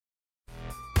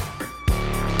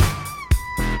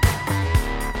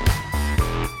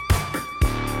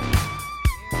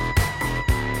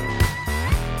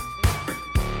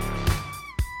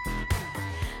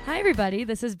everybody,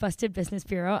 this is Busted Business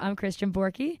Bureau. I'm Christian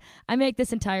Borky. I make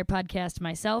this entire podcast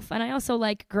myself, and I also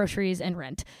like groceries and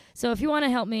rent. So if you want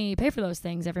to help me pay for those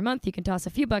things every month, you can toss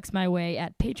a few bucks my way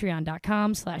at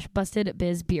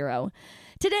patreon.com/bustedbizbureau.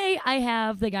 Today, I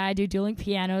have the guy I do dueling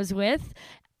pianos with,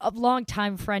 a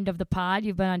longtime friend of the pod.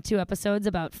 You've been on 2 episodes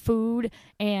about food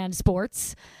and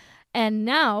sports. And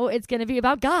now it's going to be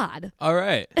about God. All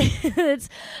right. It's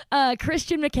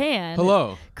Christian McCann.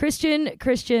 Hello.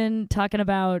 Christian talking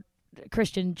about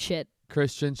Christian shit.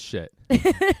 Christian shit.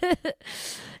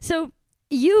 So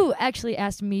you actually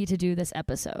asked me to do this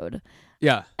episode.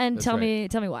 Yeah. And tell me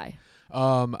why.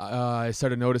 I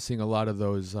started noticing a lot of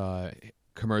those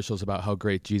commercials about how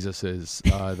great Jesus is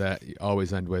that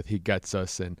always end with, he gets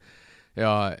us. And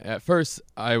at first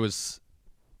I was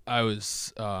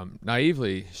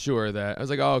naively sure that I was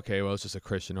like, oh, okay, well, it's just a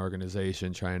Christian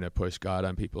organization trying to push God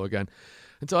on people again.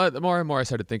 Until the more and more I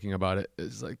started thinking about it,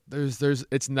 it's like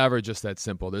it's never just that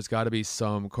simple. There's got to be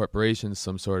some corporation,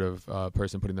 some sort of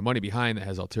person putting the money behind that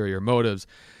has ulterior motives.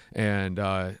 And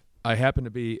I happened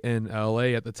to be in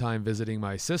LA at the time visiting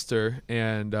my sister,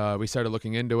 and we started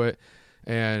looking into it.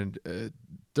 And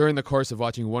during the course of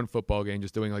watching one football game,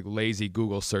 just doing like lazy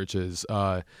Google searches,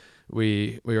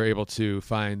 we were able to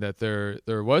find that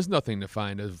there was nothing to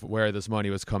find of where this money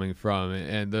was coming from,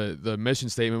 and the mission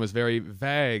statement was very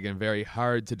vague and very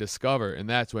hard to discover. And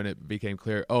that's when it became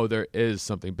clear, oh, there is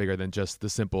something bigger than just the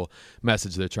simple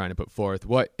message they're trying to put forth.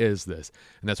 What is this?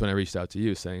 And that's when I reached out to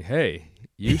you saying, hey,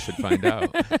 you should find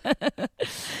out.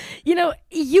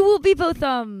 You will be both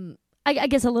I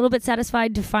guess a little bit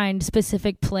satisfied to find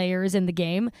specific players in the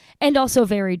game, and also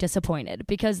very disappointed,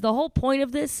 because the whole point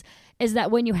of this is that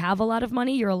when you have a lot of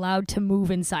money, you're allowed to move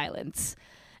in silence.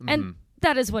 Mm-hmm. And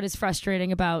that is what is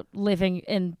frustrating about living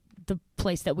in the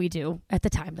place that we do at the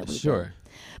time that we do.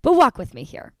 But walk with me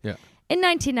here. Yeah. In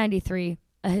 1993,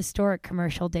 a historic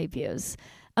commercial debuts.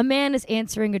 A man is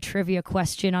answering a trivia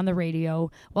question on the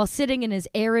radio while sitting in his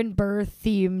Aaron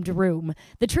Burr-themed room.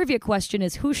 The trivia question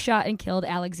is, who shot and killed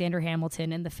Alexander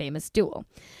Hamilton in the famous duel?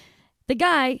 The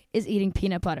guy is eating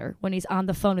peanut butter when he's on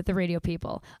the phone with the radio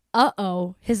people.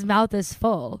 Uh-oh, his mouth is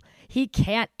full. He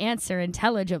can't answer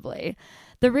intelligibly.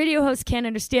 The radio host can't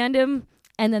understand him,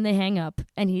 and then they hang up,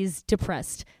 and he's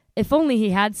depressed. If only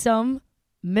he had some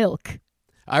milk.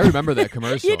 I remember that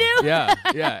commercial. You do? Yeah.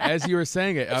 As you were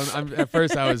saying it, at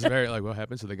first I was very like, what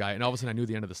happens to the guy? And all of a sudden I knew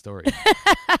the end of the story.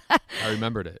 I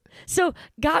remembered it. So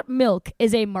Got Milk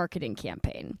is a marketing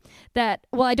campaign that,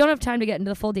 well, I don't have time to get into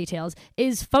the full details,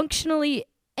 is functionally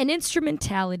an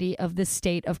instrumentality of the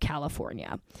state of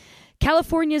California.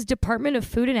 California's Department of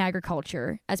Food and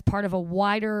Agriculture, as part of a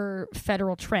wider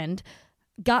federal trend,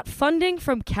 got funding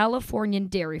from Californian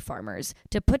dairy farmers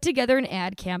to put together an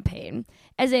ad campaign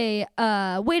as a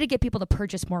way to get people to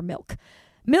purchase more milk.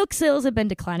 Milk sales had been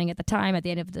declining at the time, at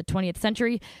the end of the 20th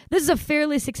century. This is a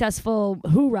fairly successful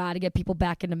hoorah to get people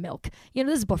back into milk. This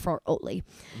is before Oatly.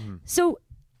 Mm-hmm. So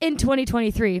in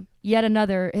 2023, yet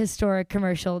another historic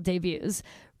commercial debuts.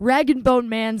 Rag and Bone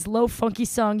Man's low funky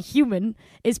song Human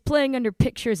is playing under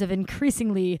pictures of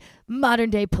increasingly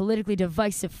modern-day politically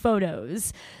divisive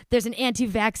photos. There's an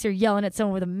anti-vaxxer yelling at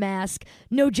someone with a mask,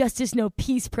 no justice, no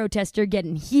peace protester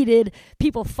getting heated,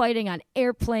 people fighting on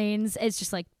airplanes. It's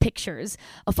just like pictures.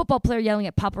 A football player yelling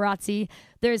at paparazzi.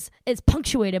 It's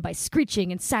punctuated by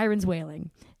screeching and sirens wailing.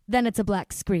 Then it's a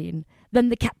black screen. Then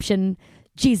the caption,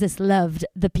 Jesus loved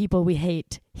the people we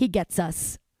hate. He gets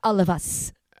us, all of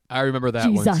us. I remember that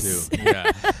Jesus. one too.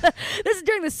 Yeah. This is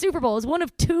during the Super Bowl. It was one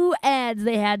of 2 ads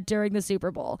they had during the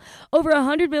Super Bowl. Over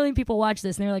 100 million people watched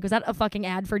this, and they were like, was that a fucking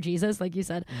ad for Jesus, like you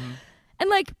said? Mm-hmm. And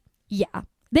yeah.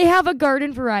 They have a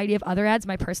garden variety of other ads.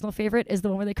 My personal favorite is the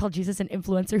one where they call Jesus an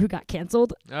influencer who got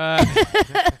canceled.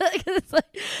 It's like,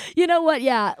 you know what?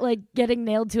 Yeah, like getting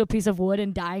nailed to a piece of wood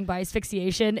and dying by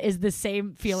asphyxiation is the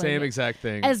same feeling. Same exact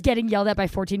thing. As getting yelled at by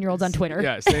 14-year-olds on Twitter.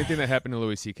 Yeah, same thing that happened to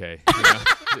Louis C.K.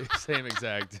 Same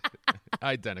exact.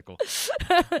 Identical.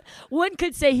 One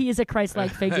could say he is a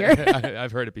Christ-like figure.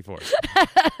 I've heard it before.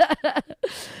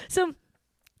 So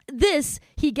this,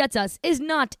 He Gets Us, is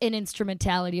not an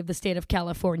instrumentality of the state of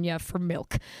California for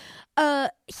milk.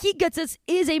 He Gets Us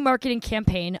is a marketing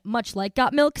campaign, much like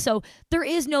Got Milk. So there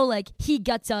is no He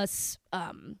Gets Us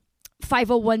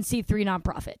 501c3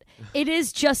 nonprofit. It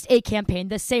is just a campaign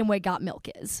the same way Got Milk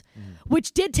is,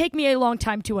 which did take me a long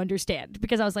time to understand,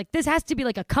 because I was like, this has to be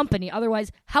like a company.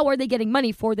 Otherwise, how are they getting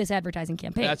money for this advertising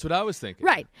campaign? That's what I was thinking.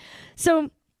 Right.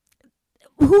 So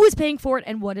who is paying for it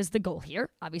and what is the goal here?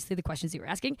 Obviously, the questions you were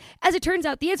asking. As it turns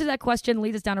out, the answer to that question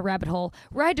leads us down a rabbit hole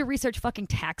where I had to research fucking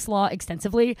tax law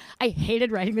extensively. I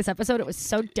hated writing this episode. It was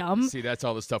so dumb. See, that's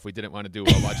all the stuff we didn't want to do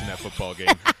while watching that football game.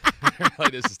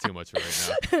 Like, this is too much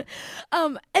right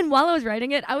now. And while I was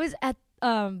writing it, I was at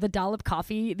the Dollop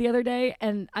Coffee the other day,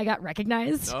 and I got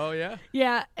recognized. Oh, yeah?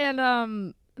 Yeah,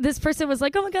 and this person was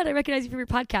like, "Oh my God, I recognize you from your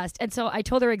podcast." And so I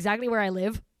told her exactly where I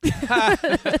live. In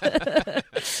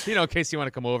case you want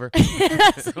to come over.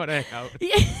 Want to hang out.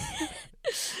 Yeah.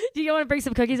 Do you want to bring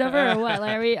some cookies over or what?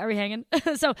 Like, are we hanging?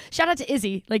 So shout out to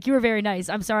Izzy. Like, you were very nice.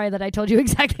 I'm sorry that I told you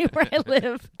exactly where I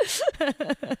live.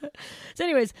 So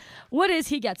anyways, what is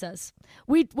He Gets Us?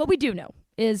 What we do know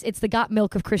is it's the got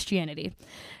milk of Christianity.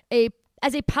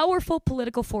 As a powerful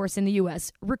political force in the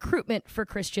U.S., recruitment for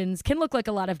Christians can look like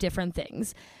a lot of different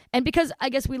things. And because I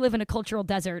guess we live in a cultural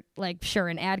desert, like, sure,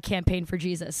 an ad campaign for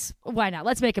Jesus. Why not?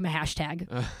 Let's make him a hashtag.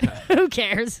 Who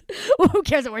cares? Who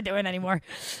cares what we're doing anymore?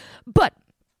 But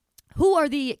who are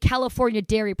the California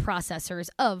dairy processors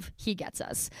of He Gets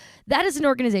Us? That is an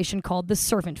organization called the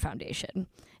Servant Foundation.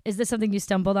 Is this something you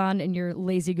stumbled on in your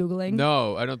lazy Googling?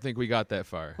 No, I don't think we got that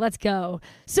far. Let's go.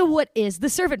 So what is the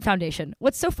Servant Foundation?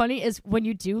 What's so funny is when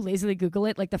you do lazily Google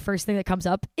it, like the first thing that comes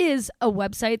up is a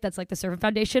website that's like the Servant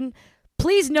Foundation.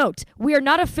 Please note, we are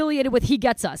not affiliated with He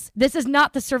Gets Us. This is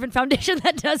not the Servant Foundation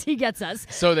that does He Gets Us.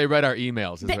 So they read our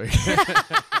emails.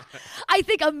 I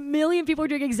think a million people are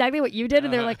doing exactly what you did,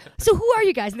 and they're like, "So who are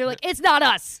you guys?" And they're like, "It's not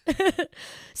us."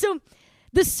 So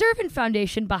the Servant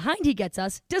Foundation behind He Gets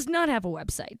Us does not have a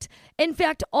website. In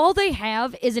fact, all they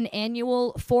have is an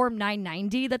annual Form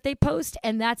 990 that they post,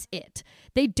 and that's it.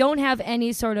 They don't have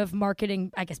any sort of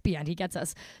marketing, I guess, beyond He Gets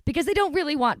Us, because they don't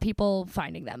really want people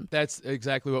finding them. That's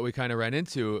exactly what we kind of ran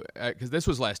into, because this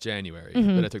was last January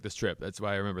that I took this trip. That's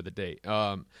why I remember the date.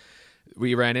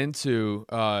 We ran into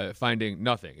finding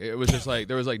nothing. It was just like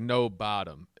there was like no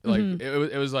bottom. Like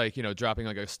it was like, dropping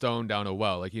like a stone down a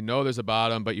well. Like, there's a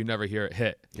bottom, but you never hear it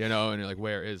hit, and you're like,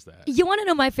 where is that? You want to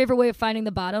know my favorite way of finding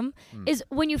the bottom is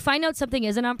when you find out something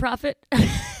is a nonprofit.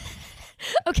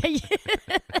 Okay.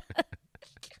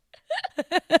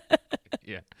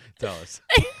 Yeah, tell us.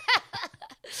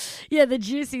 Yeah, the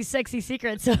juicy, sexy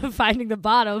secrets of finding the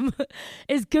bottom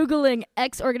is Googling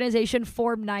X organization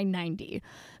Form 990.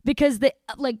 Because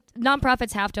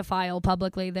nonprofits have to file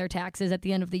publicly their taxes at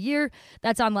the end of the year.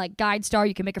 That's on like GuideStar.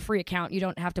 You can make a free account. You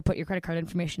don't have to put your credit card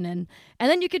information in. And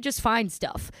then you could just find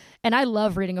stuff. And I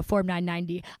love reading a Form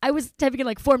 990. I was typing in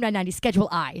like Form 990 Schedule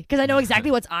I because I know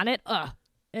exactly what's on it. Ugh,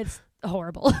 it's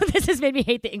horrible. This has made me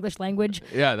hate the English language.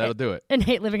 Yeah, that'll do it. And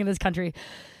hate living in this country.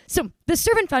 So the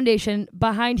Servant Foundation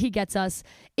behind He Gets Us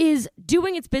is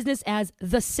doing its business as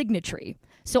the Signatory.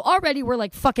 So already we're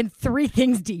like fucking 3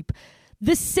 things deep.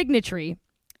 The Signatory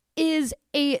is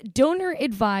a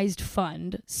donor-advised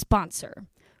fund sponsor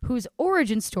whose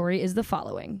origin story is the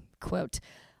following, quote,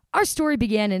 "Our story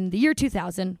began in the year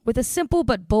 2000 with a simple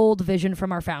but bold vision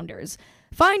from our founders.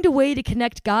 Find a way to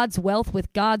connect God's wealth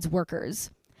with God's workers.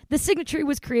 The Signatory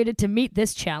was created to meet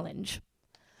this challenge."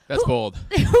 That's bold.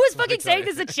 Who is fucking saying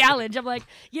this is a challenge? I'm like,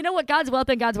 you know what? God's wealth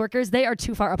and God's workers, they are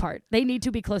too far apart. They need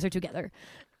to be closer together.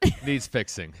 Needs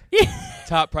fixing.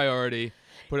 Top priority.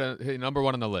 Put it number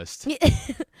 1 on the list.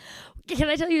 Can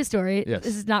I tell you a story? Yes.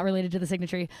 This is not related to the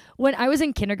Signatory. When I was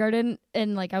in kindergarten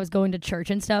and like I was going to church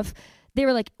and stuff, they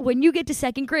were like, when you get to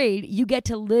 2nd grade, you get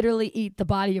to literally eat the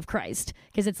body of Christ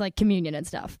because it's like communion and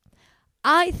stuff.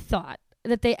 I thought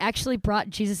that they actually brought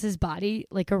Jesus's body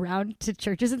like around to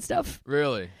churches and stuff.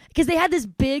 Really? Because they had this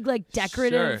big like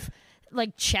decorative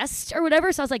like chest or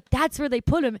whatever. So I was like, that's where they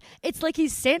put him. It's like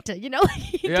he's Santa,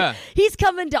 Yeah. He's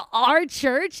coming to our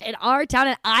church in our town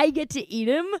and I get to eat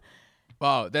him.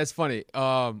 Wow, that's funny.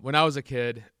 When I was a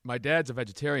kid, my dad's a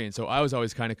vegetarian, so I was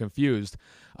always kind of confused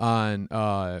on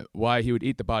why he would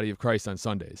eat the body of Christ on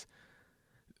Sundays.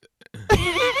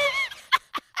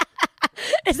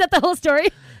 Is that the whole story?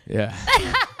 Yeah.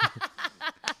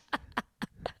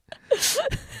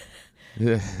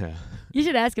 Yeah. You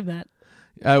should ask him that.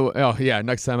 Oh yeah,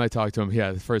 next time I talk to him,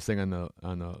 the first thing on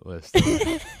the list.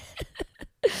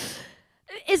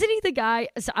 Isn't he the guy?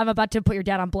 So I'm about to put your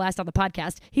dad on blast on the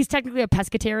podcast. He's technically a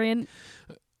pescatarian.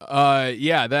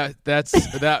 Yeah, that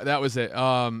was it.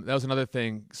 That was another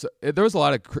thing. So there was a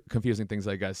lot of confusing things,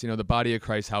 I guess. The body of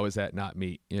Christ. How is that not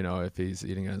meat? If he's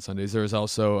eating it on Sundays. There was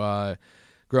also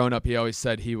growing up, he always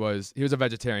said he was a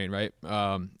vegetarian, right?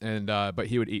 But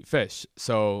he would eat fish.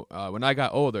 So when I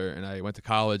got older and I went to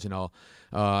college and all,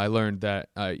 I learned that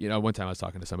one time I was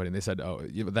talking to somebody and they said, "Oh,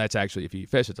 that's actually if you eat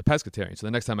fish, it's a pescatarian." So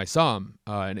the next time I saw him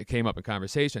and it came up in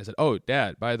conversation, I said, "Oh,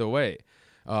 Dad, by the way,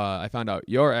 I found out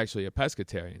you're actually a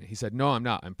pescatarian. He said, no, I'm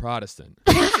not. I'm Protestant.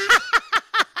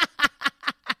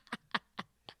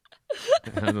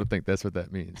 I don't think that's what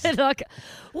that means.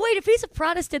 Wait, if he's a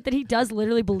Protestant, then he does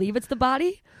literally believe it's the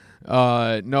body?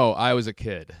 No, I was a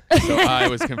kid, so I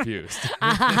was confused.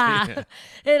 Yeah.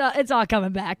 It's all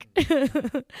coming back.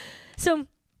 So,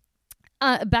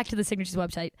 back to the Signatures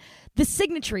website. The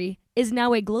Signatory is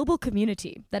now a global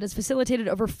community that has facilitated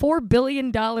over $4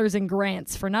 billion in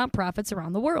grants for nonprofits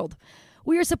around the world.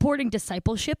 We are supporting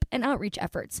discipleship and outreach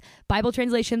efforts, Bible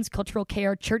translations, cultural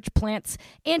care, church plants,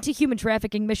 anti-human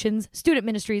trafficking missions, student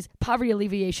ministries, poverty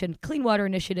alleviation, clean water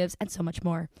initiatives, and so much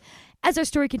more. As our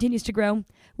story continues to grow,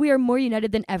 we are more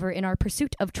united than ever in our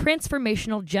pursuit of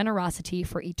transformational generosity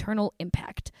for eternal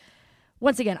impact.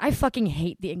 Once again, I fucking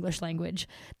hate the English language.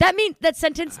 That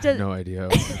sentence does... No idea.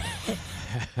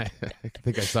 I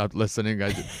think I stopped listening.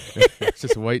 It's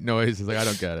just white noise. It's like, I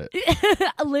don't get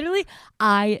it. Literally,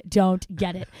 I don't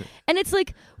get it. And it's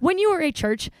like, when you are a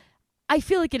church, I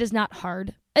feel like it is not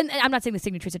hard. And I'm not saying the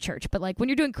Signatory is a church, but like when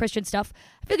you're doing Christian stuff,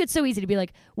 I feel like it's so easy to be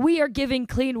like, we are giving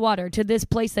clean water to this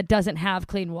place that doesn't have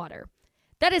clean water.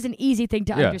 That is an easy thing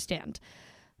to understand.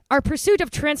 Our pursuit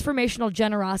of transformational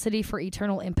generosity for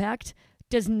eternal impact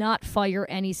does not fire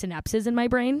any synapses in my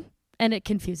brain, and it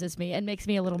confuses me and makes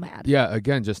me a little mad. Yeah,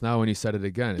 again, just now when you said it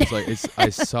again, it's like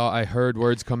I heard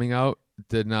words coming out,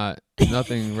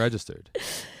 nothing registered.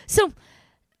 So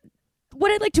what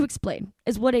I'd like to explain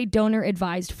is what a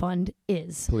donor-advised fund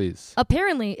is. Please.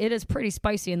 Apparently, it is pretty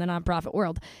spicy in the nonprofit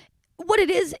world. What it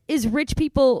is rich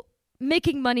people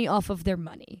making money off of their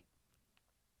money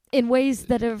in ways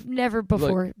that have never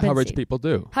before like been how rich seen. people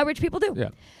do. How rich people do. Yeah.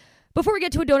 Before we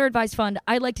get to a donor-advised fund,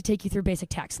 I'd like to take you through basic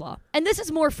tax law. And this is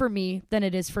more for me than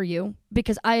it is for you,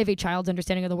 because I have a child's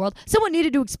understanding of the world. Someone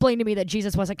needed to explain to me that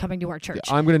Jesus wasn't coming to our church.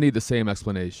 Yeah, I'm going to need the same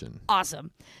explanation.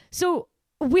 Awesome. So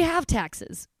we have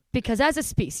taxes because as a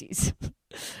species,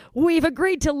 we've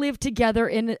agreed to live together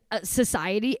in a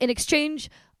society in exchange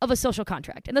of a social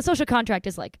contract. And the social contract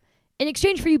is like, in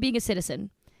exchange for you being a citizen,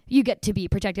 you get to be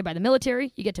protected by the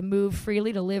military. You get to move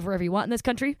freely to live wherever you want in this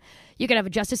country. You can have a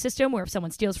justice system where if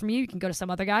someone steals from you, you can go to some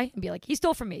other guy and be like, he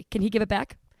stole from me. Can he give it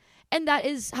back? And that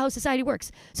is how society works.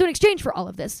 So in exchange for all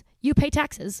of this, you pay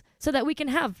taxes so that we can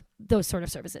have those sort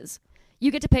of services.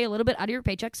 You get to pay a little bit out of your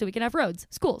paycheck so we can have roads,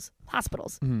 schools,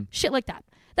 hospitals, shit like that.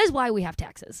 That's why we have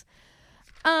taxes.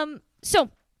 So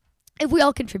if we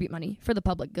all contribute money for the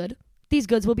public good, these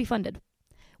goods will be funded.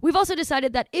 We've also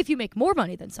decided that if you make more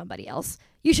money than somebody else,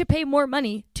 you should pay more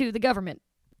money to the government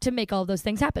to make all of those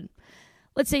things happen.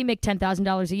 Let's say you make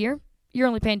 $10,000 a year. You're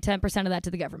only paying 10% of that to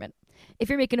the government. If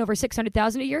you're making over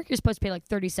 $600,000 a year, you're supposed to pay like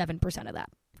 37% of that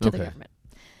to the government.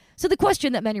 So the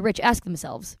question that many rich ask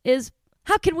themselves is,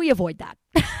 how can we avoid that?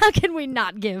 How can we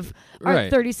not give our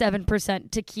 37%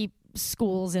 to keep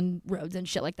schools and roads and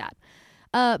shit like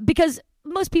that? Because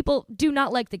most people do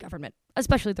not like the government,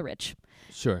 especially the rich.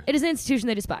 Sure. It is an institution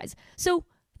they despise. So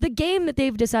the game that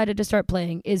they've decided to start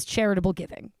playing is charitable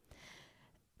giving.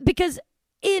 Because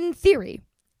in theory,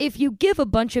 if you give a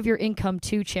bunch of your income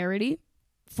to charity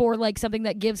for like something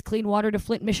that gives clean water to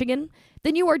Flint, Michigan,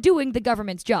 then you are doing the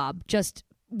government's job just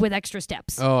with extra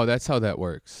steps. Oh, that's how that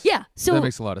works. Yeah. So that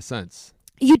makes a lot of sense.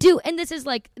 You do. And this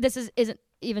isn't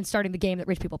even starting the game that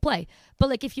rich people play. But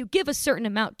like if you give a certain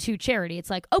amount to charity,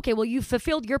 it's like, okay, well, you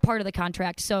fulfilled your part of the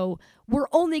contract. So we're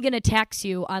only going to tax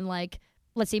you on like,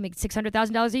 let's say you make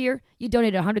 $600,000 a year. You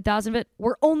donated $100,000 of it.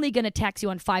 We're only going to tax you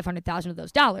on $500,000 of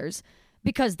those dollars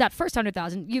because that first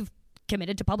 $100,000 you've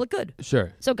committed to public good.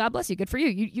 Sure. So God bless you. Good for you.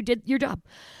 You did your job.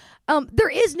 There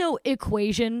is no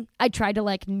equation. I tried to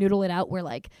like noodle it out where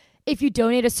like, if you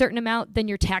donate a certain amount, then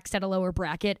you're taxed at a lower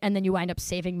bracket and then you wind up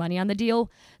saving money on the deal.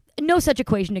 No such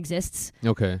equation exists.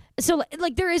 Okay. So,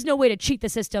 like, there is no way to cheat the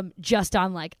system just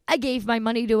on, like, I gave my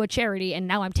money to a charity and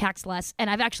now I'm taxed less and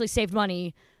I've actually saved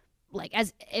money, like,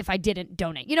 as if I didn't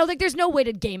donate. You know, like, there's no way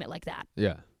to game it like that.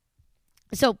 Yeah.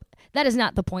 So, that is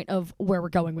not the point of where we're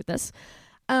going with this.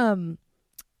 The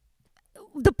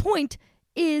point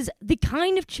is the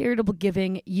kind of charitable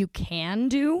giving you can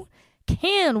do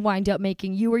can wind up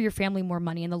making you or your family more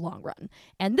money in the long run.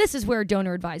 And this is where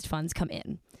donor-advised funds come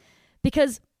in.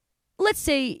 Because let's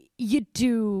say you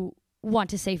do want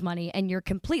to save money and you're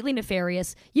completely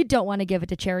nefarious. You don't want to give it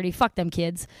to charity. Fuck them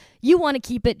kids. You want to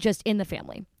keep it just in the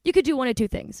family. You could do one of two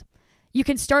things. You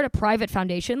can start a private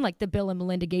foundation like the Bill and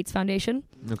Melinda Gates Foundation.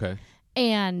 Okay.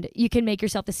 And you can make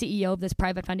yourself the CEO of this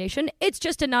private foundation. It's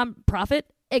just a nonprofit,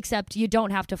 except you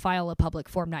don't have to file a public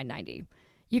Form 990.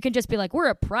 You can just be like, we're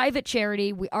a private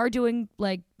charity. We are doing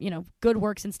like, good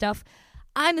works and stuff.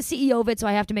 I'm the CEO of it, so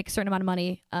I have to make a certain amount of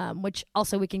money, which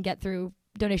also we can get through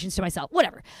donations to myself,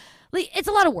 whatever. Like, it's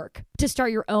a lot of work to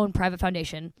start your own private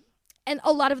foundation. And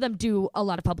a lot of them do a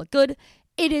lot of public good.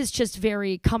 It is just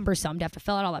very cumbersome to have to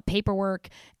fill out all that paperwork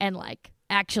and like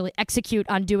actually execute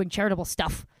on doing charitable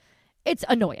stuff. It's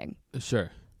annoying.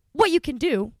 Sure. What you can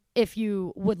do if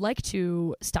you would like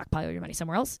to stockpile your money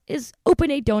somewhere else is open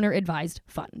a donor-advised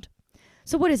fund.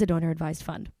 So what is a donor-advised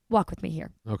fund? Walk with me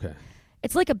here. Okay.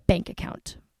 It's like a bank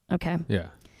account, okay? Yeah.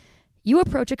 You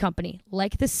approach a company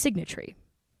like the Signatory,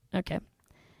 okay?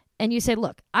 And you say,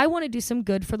 look, I want to do some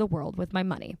good for the world with my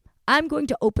money. I'm going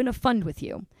to open a fund with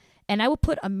you, and I will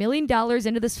put $1 million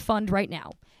into this fund right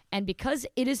now. And because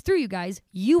it is through you guys,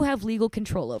 you have legal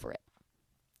control over it.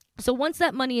 So once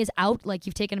that money is out, like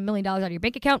you've taken $1 million out of your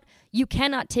bank account, you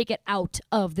cannot take it out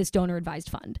of this donor-advised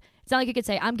fund. It's not like you could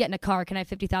say, I'm getting a car, can I have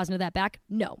 $50,000 of that back?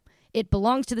 No. It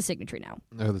belongs to the Signatory now.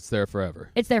 Oh, it's there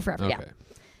forever. It's there forever, Okay.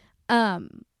 yeah.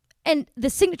 And the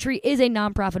Signatory is a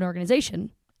nonprofit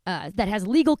organization that has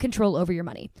legal control over your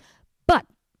money. But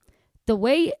the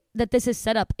way that this is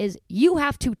set up is you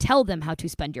have to tell them how to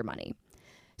spend your money.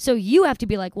 So you have to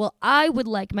be like, well, I would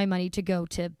like my money to go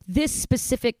to this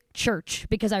specific church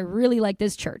because I really like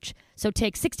this church. So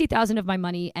take $60,000 of my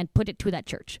money and put it to that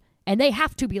church. And they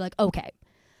have to be like, okay.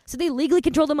 So they legally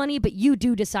control the money, but you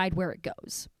do decide where it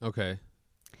goes. Okay.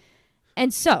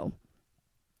 And so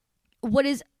what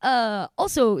is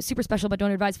also super special about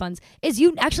donor advised funds is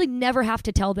you actually never have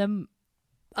to tell them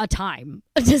a time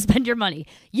to spend your money.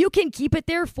 You can keep it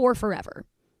there for forever.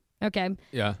 Okay?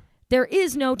 Yeah. There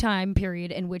is no time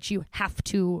period in which you have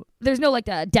to, there's no like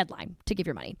a deadline to give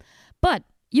your money. But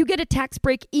you get a tax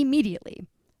break immediately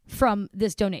from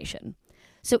this donation.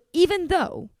 So even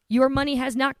though your money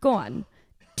has not gone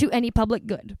to any public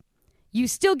good, you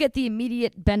still get the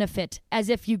immediate benefit as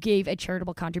if you gave a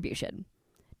charitable contribution.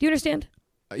 Do you understand?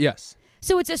 Yes.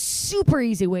 So it's a super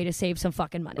easy way to save some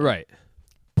fucking money. Right.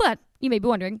 But you may be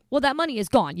wondering, well, that money is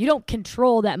gone. You don't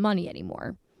control that money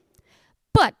anymore.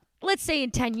 But let's say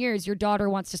in 10 years, your daughter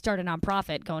wants to start a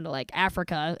nonprofit going to like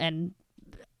Africa and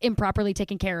improperly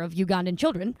taking care of Ugandan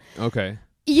children. Okay.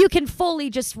 You can fully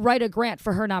just write a grant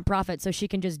for her nonprofit so she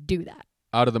can just do that.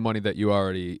 Out of the money that you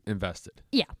already invested.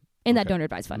 Yeah, in that Okay. donor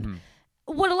advised fund. Mhm.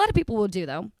 What a lot of people will do,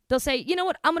 though, they'll say, you know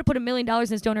what, I'm going to put $1 million in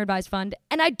this donor advised fund,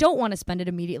 and I don't want to spend it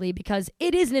immediately because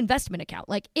it is an investment account.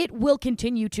 Like, it will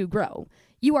continue to grow.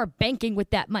 You are banking with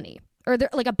that money. Or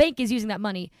like a bank is using that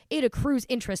money. It accrues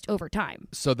interest over time.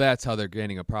 So that's how they're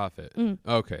gaining a profit. Mm.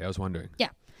 Okay, I was wondering. Yeah.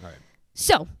 All right.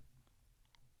 So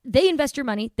they invest your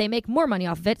money. They make more money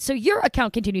off of it. So your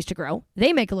account continues to grow.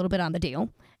 They make a little bit on the deal.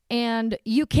 And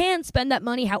you can spend that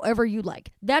money however you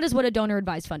like. That is what a donor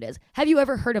advised fund is. Have you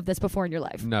ever heard of this before in your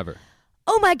life? Never.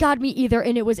 Oh my God, me either.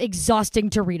 And it was exhausting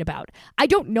to read about. I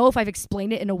don't know if I've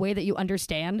explained it in a way that you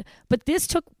understand, but this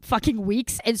took fucking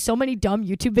weeks and so many dumb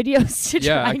YouTube videos to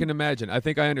Yeah, try. I can imagine. I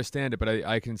think I understand it, but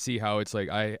I can see how it's like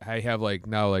I have like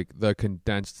now like the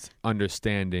condensed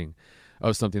understanding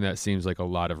of something that seems like a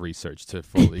lot of research to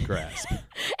fully grasp.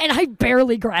 And I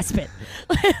barely grasp it.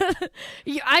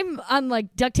 I'm on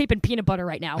like duct tape and peanut butter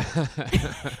right now.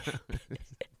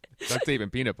 Duct tape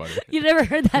and peanut butter. You never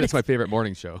heard that? That's my favorite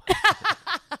morning show.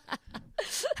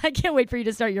 I can't wait for you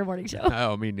to start your morning show.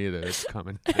 Oh, me neither. It's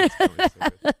coming. It's coming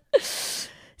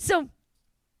So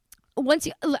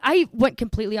I went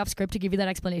completely off script to give you that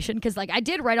explanation because like I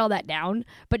did write all that down,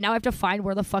 but now I have to find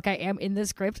where the fuck I am in this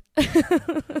script.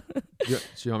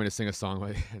 So you want me to sing a song?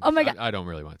 Like, Oh my God. I don't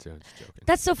really want to. I'm just joking.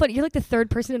 That's so funny. You're like the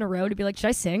third person in a row to be like, should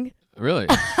I sing? Really?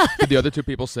 Did the other two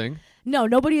people sing? No,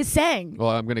 nobody is saying. Well,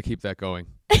 I'm going to keep that going.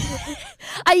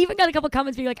 I even got a couple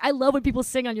comments being like, I love when people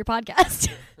sing on your podcast.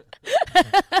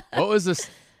 What was this?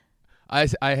 I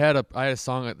had a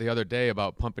song the other day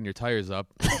about pumping your tires up.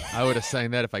 I would have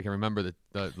sang that if I can remember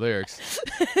the lyrics.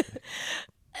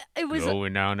 It was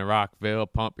Going down to Rockville,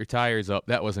 pump your tires up.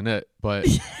 That wasn't it, but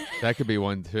that could be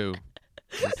one too.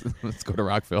 Let's go to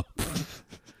Rockville.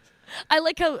 I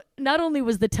like how not only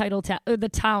was the the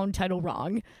town title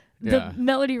wrong, Yeah. the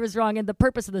melody was wrong, and the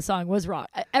purpose of the song was wrong.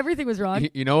 Everything was wrong.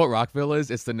 You know what Rockville is?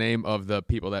 It's the name of the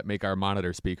people that make our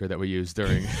monitor speaker that we use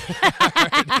during.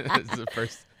 It's the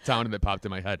first town that popped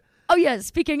in my head. Oh yeah,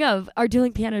 speaking of our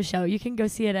Dueling Piano show, you can go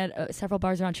see it at several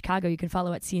bars around Chicago. You can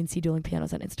follow at CNC Dueling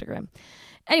Pianos on Instagram.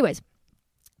 Anyways,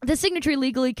 the Signatory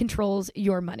legally controls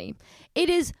your money. It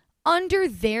is under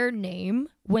their name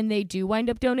when they do wind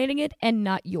up donating it and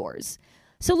not yours.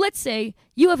 So let's say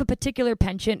you have a particular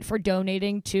penchant for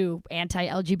donating to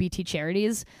anti-LGBT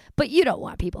charities, but you don't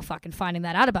want people fucking finding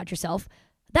that out about yourself.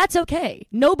 That's okay.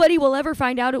 Nobody will ever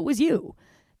find out it was you.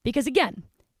 Because again,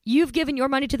 You've given your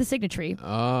money to the signatory,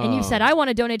 and you've said, I want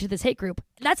to donate to this hate group.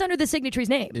 That's under the signatory's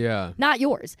name, not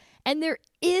yours. And there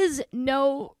is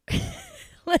no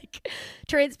like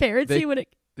transparency when it.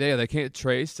 Yeah, they can't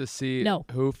trace to see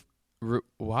who.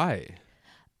 Why?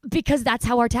 Because that's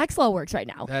how our tax law works right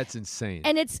now. That's insane.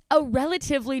 And it's a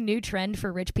relatively new trend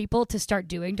for rich people to start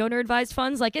doing donor-advised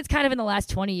funds. Like, it's kind of in the last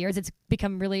 20 years, it's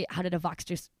become really,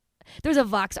 there's a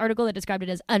Vox article that described it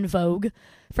as en vogue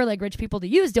for, like, rich people to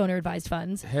use donor-advised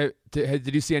funds.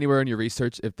 Did you see anywhere in your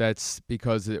research if that's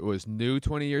because it was new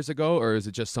 20 years ago, or is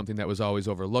it just something that was always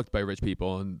overlooked by rich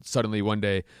people, and suddenly one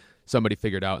day somebody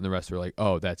figured out and the rest were like,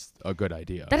 oh, that's a good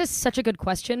idea? That is such a good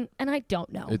question, and I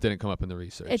don't know. It didn't come up in the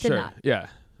research. It did not. Yeah.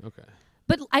 Okay.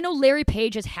 But I know Larry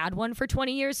Page has had one for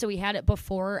 20 years, so he had it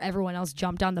before everyone else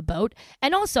jumped on the boat.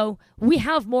 And also, we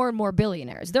have more and more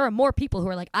billionaires. There are more people who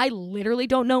are like, I literally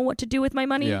don't know what to do with my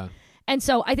money. Yeah. And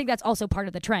so I think that's also part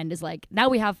of the trend is like, now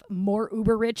we have more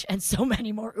uber rich and so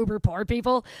many more uber poor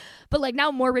people. But like now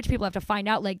more rich people have to find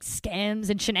out like scams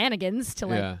and shenanigans to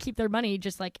like keep their money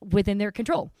just like within their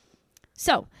control.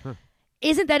 So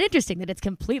isn't that interesting that it's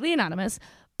completely anonymous?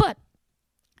 But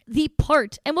the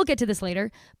part, and we'll get to this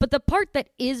later, but the part that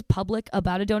is public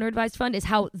about a donor advised fund is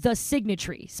how the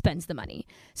signatory spends the money.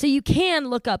 So you can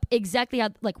look up exactly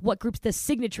how, like, what groups the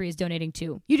signatory is donating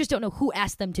to. You just don't know who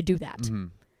asked them to do that. Mm-hmm.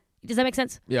 Does that make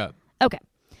sense? Yeah. Okay.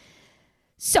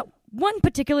 So one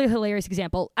particularly hilarious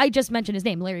example, I just mentioned his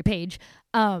name, Larry Page.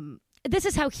 This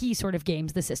is how he sort of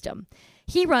games the system.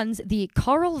 He runs the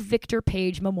Carl Victor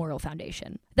Page Memorial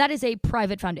Foundation. That is a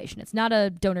private foundation. It's not a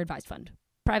donor advised fund.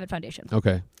 Private foundation.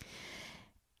 Okay.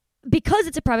 Because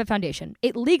it's a private foundation,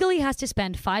 it legally has to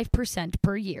spend 5%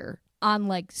 per year on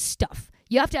like stuff.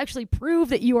 You have to actually prove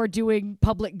that you are doing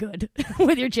public good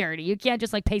with your charity. You can't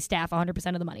just like pay staff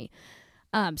 100% of the money.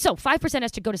 So 5%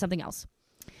 has to go to something else.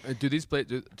 Do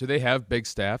they have big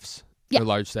staffs? Yeah. Or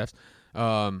large staffs?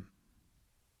 And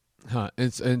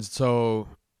so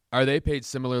are they paid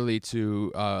similarly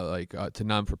to to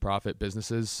non-for-profit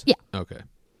businesses? Yeah. Okay.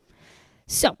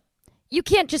 So you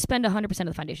can't just spend 100% of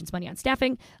the foundation's money on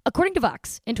staffing. According to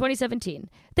Vox, in 2017,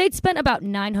 they'd spent about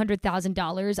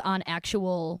 $900,000 on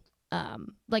actual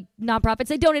nonprofits.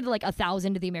 They donated like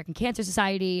 $1,000 to the American Cancer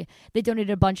Society. They donated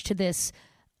a bunch to this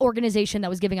organization that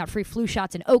was giving out free flu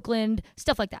shots in Oakland,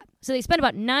 stuff like that. So they spent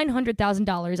about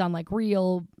 $900,000 on like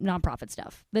real nonprofit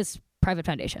stuff, this private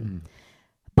foundation. Mm.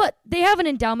 But they have an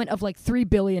endowment of like $3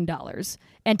 billion.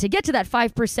 And to get to that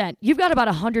 5%, you've got about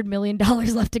 $100 million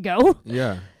left to go.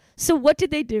 Yeah. So what did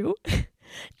they do?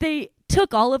 They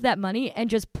took all of that money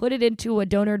and just put it into a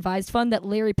donor-advised fund that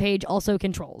Larry Page also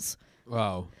controls.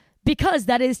 Wow. Because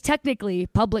that is technically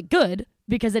public good,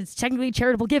 because it's technically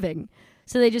charitable giving.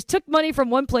 So they just took money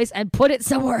from one place and put it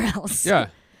somewhere else. Yeah,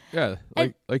 yeah,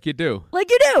 like you do.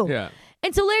 Like you do. Yeah.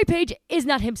 And so Larry Page is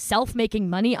not himself making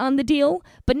money on the deal,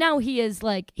 but now he is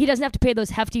like, he doesn't have to pay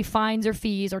those hefty fines or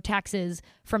fees or taxes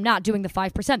from not doing the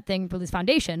 5% thing for this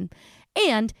foundation.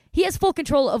 And he has full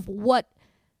control of what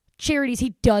charities he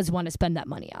does want to spend that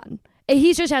money on.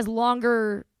 He just has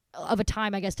longer of a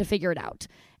time, I guess, to figure it out.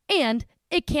 And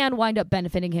it can wind up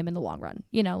benefiting him in the long run,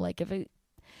 you know, like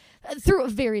through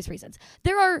various reasons.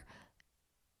 There are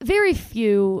very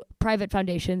few private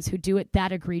foundations who do it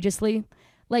that egregiously.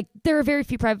 Like, there are very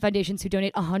few private foundations who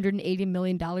donate $180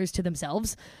 million to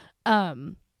themselves.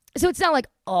 So it's not like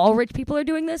all rich people are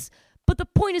doing this. But the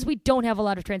point is we don't have a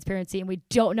lot of transparency, and we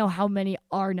don't know how many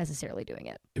are necessarily doing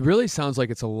it. It really sounds like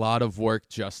it's a lot of work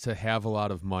just to have a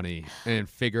lot of money and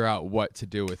figure out what to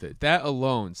do with it. That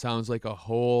alone sounds like a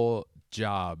whole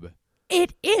job.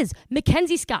 It is.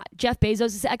 Mackenzie Scott, Jeff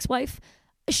Bezos' ex-wife,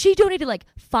 she donated like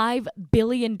 $5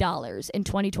 billion in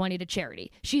 2020 to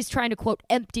charity. She's trying to, quote,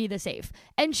 empty the safe.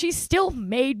 And she still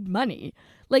made money.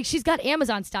 Like, she's got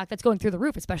Amazon stock that's going through the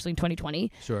roof, especially in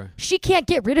 2020. Sure. She can't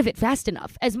get rid of it fast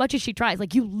enough, as much as she tries.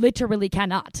 Like, you literally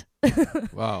cannot.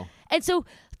 Wow. And so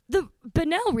the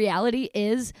banal reality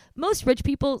is most rich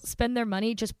people spend their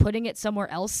money just putting it somewhere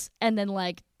else and then,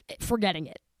 like, forgetting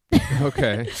it.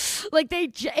 Okay. Like,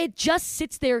 it just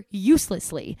sits there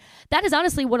uselessly. That is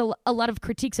honestly what a lot of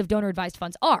critiques of donor-advised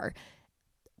funds are.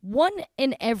 1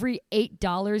 in every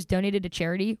 $8 donated to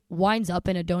charity winds up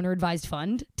in a donor-advised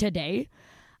fund today.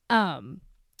 And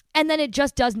then it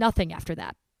just does nothing after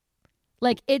that.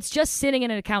 Like, it's just sitting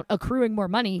in an account accruing more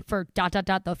money for ...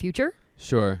 the future.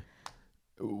 Sure.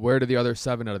 Where do the other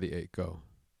 7 out of the 8 go?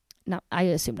 No, I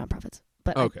assume nonprofits.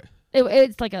 But okay.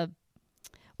 It's like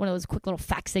one of those quick little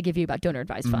facts they give you about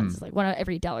donor-advised funds. It's like 1 out of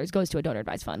every $8 goes to a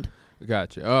donor-advised fund.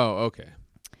 Gotcha. Oh, okay.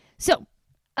 So,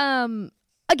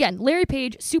 Again, Larry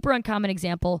Page, super uncommon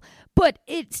example, but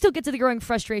it still gets to the growing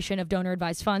frustration of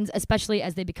donor-advised funds, especially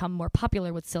as they become more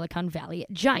popular with Silicon Valley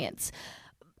giants.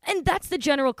 And that's the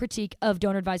general critique of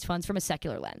donor-advised funds from a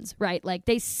secular lens, right? Like,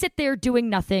 they sit there doing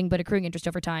nothing but accruing interest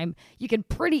over time. You can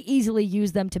pretty easily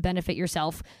use them to benefit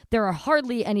yourself. There are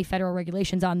hardly any federal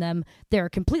regulations on them. They're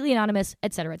completely anonymous,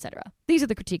 et cetera, et cetera. These are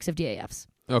the critiques of DAFs.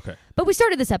 Okay. But we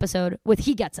started this episode with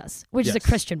He Gets Us, which is a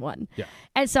Christian one. Yeah.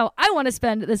 And so I want to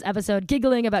spend this episode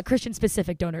giggling about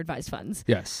Christian-specific donor-advised funds.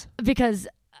 Yes. Because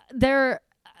they're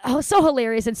so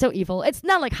hilarious and so evil. It's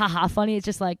not like haha funny. It's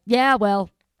just like, yeah,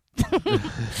 well...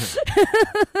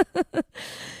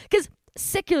 Because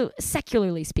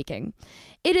secularly speaking,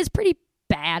 it is pretty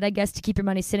bad, I guess, to keep your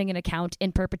money sitting in an account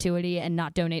in perpetuity and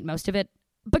not donate most of it.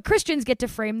 But Christians get to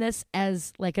frame this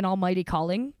as like an almighty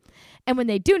calling. And when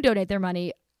they do donate their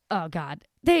money, oh God,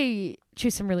 they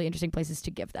choose some really interesting places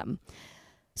to give them.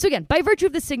 So again, by virtue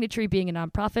of the signatory being a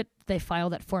nonprofit, they file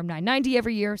that Form 990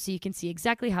 every year so you can see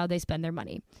exactly how they spend their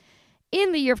money.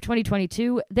 In the year of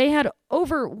 2022, they had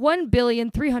over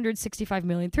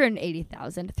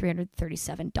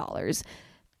 $1,365,380,337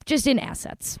 just in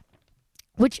assets,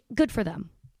 which good for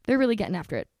them. They're really getting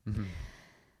after it. Mm-hmm.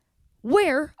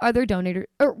 Where are their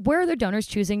donors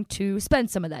choosing to spend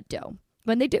some of that dough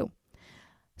when they do?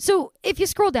 So if you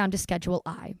scroll down to Schedule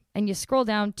I and you scroll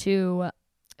down to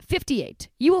 58,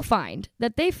 you will find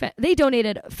that they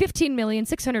donated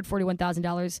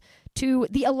 $15,641,000 to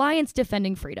the Alliance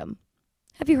Defending Freedom.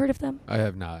 Have you heard of them? I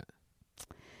have not.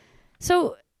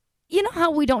 So, you know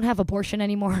how we don't have abortion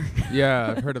anymore?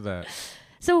 Yeah, I've heard of that.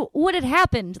 So what had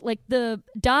happened, like the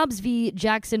Dobbs v.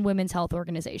 Jackson Women's Health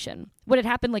Organization, what had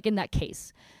happened like in that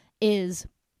case is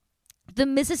the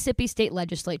Mississippi State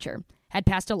Legislature had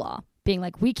passed a law being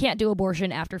like, we can't do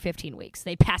abortion after 15 weeks.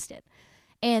 They passed it.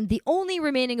 And the only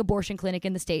remaining abortion clinic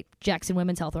in the state, Jackson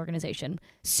Women's Health Organization,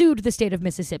 sued the state of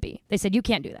Mississippi. They said, you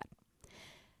can't do that.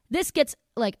 This gets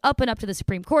like up and up to the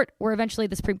Supreme Court, where eventually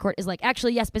the Supreme Court is like,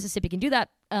 actually, yes, Mississippi can do that.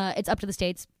 It's up to the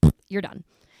states. You're done.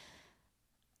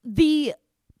 The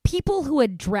people who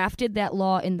had drafted that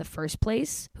law in the first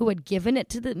place, who had given it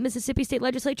to the Mississippi State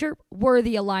Legislature, were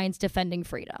the Alliance Defending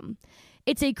Freedom.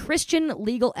 It's a Christian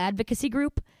legal advocacy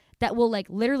group that will like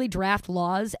literally draft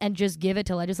laws and just give it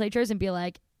to legislatures and be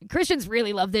like, Christians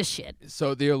really love this shit.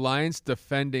 So the Alliance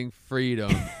Defending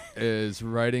Freedom is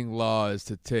writing laws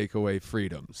to take away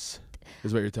freedoms,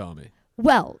 is what you're telling me.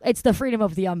 Well, it's the freedom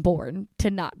of the unborn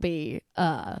to not be...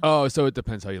 Oh, so it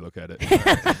depends how you look at it.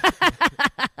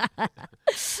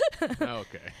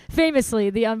 Okay. Famously,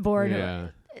 the unborn. Yeah,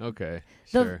 okay,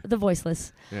 sure. The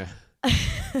voiceless. Yeah.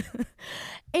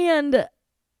 And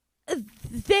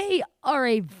they are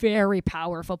a very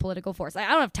powerful political force. I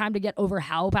don't have time to get over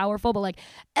how powerful, but like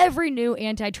every new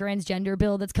anti-transgender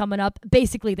bill that's coming up,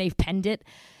 basically they've penned it.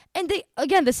 And they,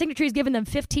 again, the signatory's given them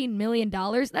 $15 million.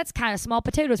 That's kind of small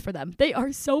potatoes for them. They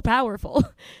are so powerful.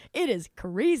 It is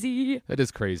crazy. That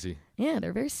is crazy. Yeah,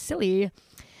 they're very silly.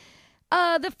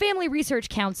 The Family Research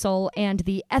Council and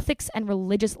the Ethics and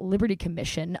Religious Liberty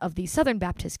Commission of the Southern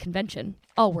Baptist Convention,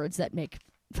 all words that make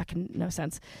fucking no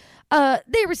sense,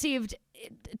 they received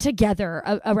together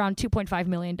around $2.5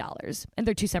 million, and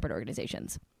they're two separate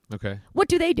organizations. Okay. What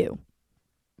do they do?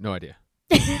 No idea.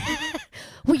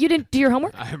 Well, you didn't do your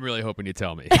homework? I'm really hoping you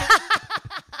tell me.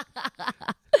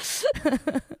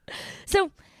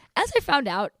 So, as I found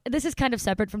out, this is kind of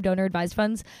separate from donor advised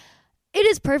funds. It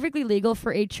is perfectly legal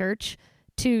for a church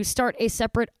to start a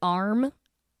separate arm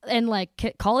and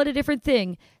like call it a different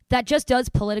thing that just does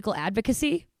political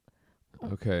advocacy.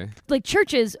 Okay. Like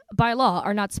churches by law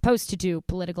are not supposed to do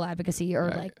political advocacy or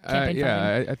like campaign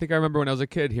funding. I think I remember when I was a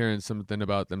kid hearing something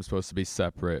about them supposed to be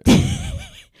separate.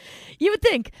 You would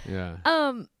think. Yeah.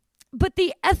 But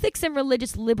the Ethics and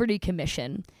Religious Liberty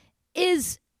Commission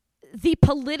is the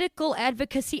political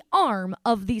advocacy arm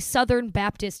of the Southern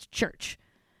Baptist Church.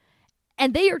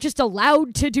 And they are just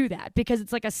allowed to do that because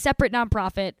it's like a separate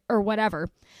nonprofit or whatever.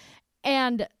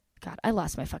 And God, I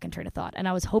lost my fucking train of thought. And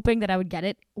I was hoping that I would get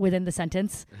it within the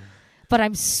sentence. But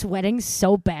I'm sweating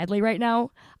so badly right now.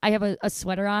 I have a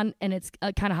sweater on and it's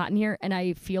kind of hot in here. And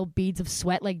I feel beads of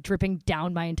sweat like dripping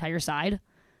down my entire side.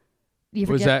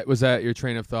 Was that your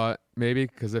train of thought? Maybe?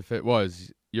 Because if it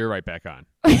was, you're right back on.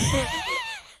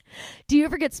 Do you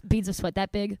ever get beads of sweat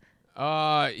that big?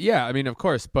 Yeah, I mean, of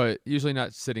course, but usually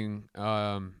not sitting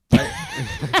in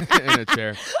a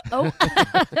chair. Oh.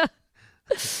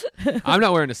 I'm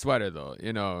not wearing a sweater though,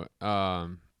 you know.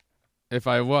 If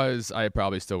I was, I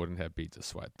probably still wouldn't have beads of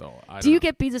sweat though. Do you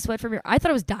get beads of sweat from your... I thought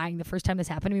I was dying the first time this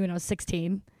happened to me when I was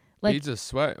 16. Like, beads of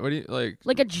sweat? What do you like?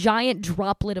 Like a giant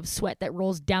droplet of sweat that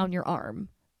rolls down your arm.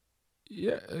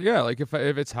 Yeah. Like if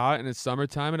it's hot and it's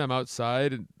summertime and I'm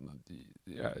outside, and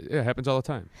yeah, it happens all the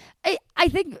time. I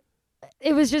think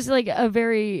it was just like a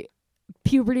very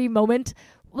puberty moment.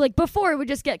 Like before, it would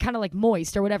just get kind of like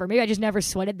moist or whatever. Maybe I just never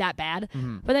sweated that bad.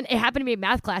 Mm-hmm. But then it happened to me in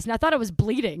math class, and I thought I was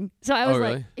bleeding. So I was Oh, like,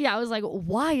 really? yeah, I was like,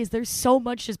 why is there so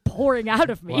much just pouring out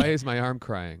of me? Why is my arm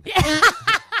crying?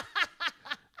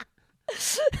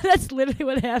 That's literally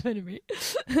what happened to me.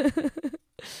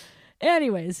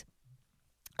 Anyways,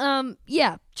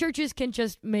 yeah, churches can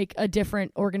just make a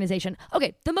different organization.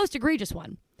 Okay, the most egregious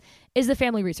one is the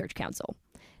Family Research Council.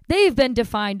 They've been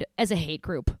defined as a hate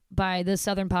group by the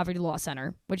Southern Poverty Law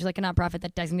Center, which is like a nonprofit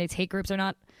that designates hate groups or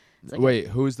not. It's like Wait,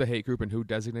 who's the hate group and who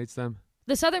designates them?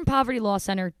 the Southern Poverty Law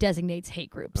Center designates hate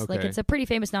groups. Like Okay. it's a pretty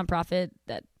famous nonprofit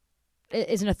that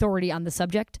is an authority on the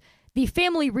subject. The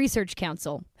Family Research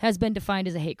Council has been defined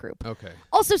as a hate group. Okay.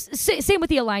 Also, same with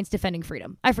the Alliance Defending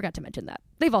Freedom. I forgot to mention that.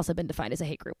 They've also been defined as a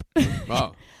hate group.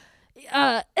 Oh.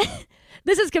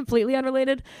 This is completely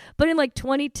unrelated, but in like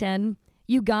 2010,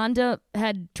 Uganda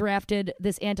had drafted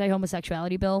this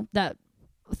anti-homosexuality bill that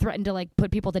threatened to like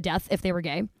put people to death if they were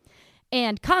gay.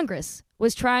 And Congress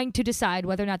was trying to decide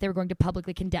whether or not they were going to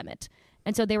publicly condemn it.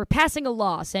 And so they were passing a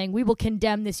law saying, we will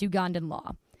condemn this Ugandan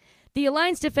law. The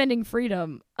Alliance Defending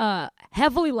Freedom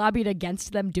heavily lobbied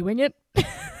against them doing it.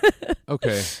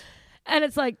 Okay. And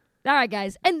it's like, all right,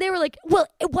 guys. And they were like, well,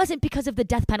 it wasn't because of the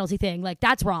death penalty thing. Like,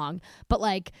 that's wrong. But,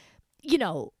 like, you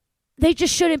know, they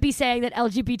just shouldn't be saying that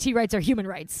LGBT rights are human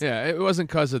rights. Yeah, it wasn't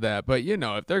because of that, but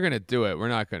if they're gonna do it, we're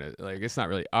not gonna it's not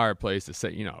really our place to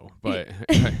say, but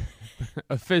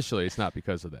officially, it's not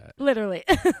because of that. Literally.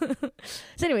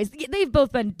 So, anyways, they've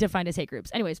both been defined as hate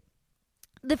groups. Anyways,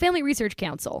 the Family Research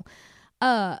Council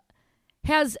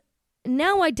has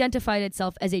now identified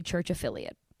itself as a church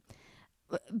affiliate.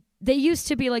 They used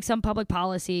to be like some public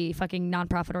policy fucking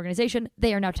nonprofit organization.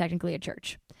 They are now technically a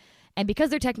church. And because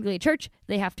they're technically a church,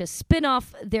 they have to spin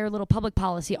off their little public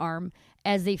policy arm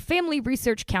as the Family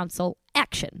Research Council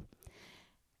Action.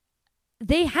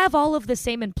 They have all of the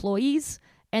same employees,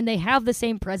 and they have the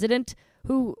same president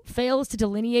who fails to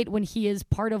delineate when he is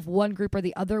part of one group or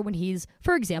the other when he's,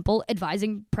 for example,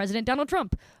 advising President Donald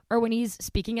Trump or when he's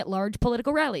speaking at large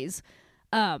political rallies.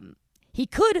 He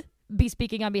could be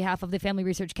speaking on behalf of the Family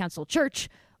Research Council Church,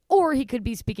 or he could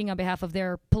be speaking on behalf of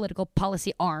their political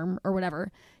policy arm or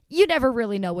whatever. You never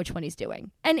really know which one he's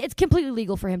doing. And it's completely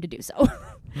legal for him to do so.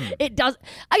 It does.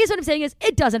 I guess what I'm saying is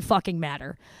it doesn't fucking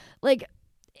matter. Like,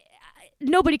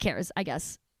 nobody cares, I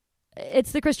guess.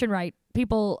 It's the Christian right.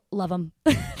 People love them.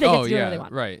 They get to do whatever they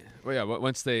want. Right. Well, yeah.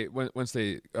 Once they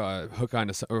hook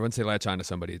onto or once they latch onto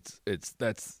somebody,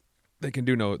 they can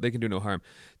do no harm.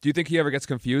 Do you think he ever gets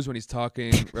confused when he's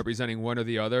talking representing one or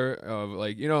the other of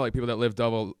like people that live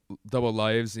double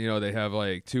lives? They have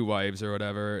like two wives or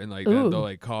whatever, and like they'll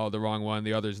like call the wrong one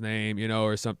the other's name,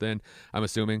 or something. I'm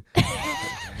assuming.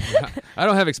 I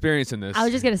don't have experience in this. I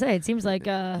was just gonna say it seems like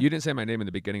you didn't say my name in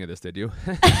the beginning of this, did you?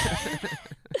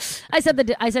 I said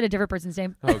a different person's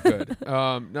name. Oh, good.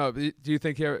 No, do you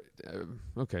think he ever?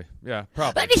 Okay, yeah,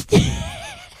 probably.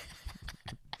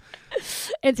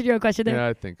 Answered your own question there. Yeah,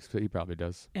 I think so. He probably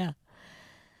does. Yeah.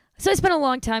 So I spent a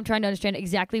long time trying to understand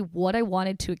exactly what I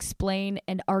wanted to explain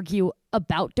and argue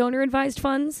about donor-advised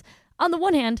funds. On the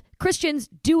one hand, Christians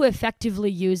do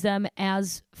effectively use them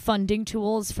as funding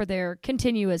tools for their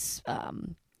continuous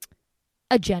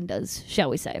agendas,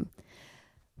 shall we say.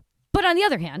 But on the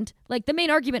other hand, like the main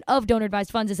argument of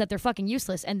donor-advised funds is that they're fucking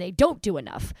useless and they don't do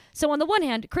enough. So on the one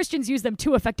hand, Christians use them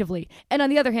too effectively, and on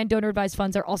the other hand, donor-advised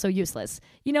funds are also useless.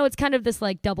 It's kind of this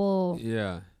like double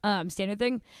standard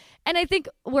thing. And I think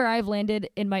where I've landed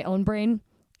in my own brain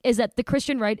is that the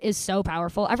Christian right is so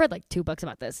powerful. I've read like 2 books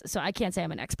about this, so I can't say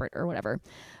I'm an expert or whatever.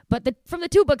 But from the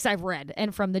 2 books I've read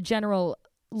and from the general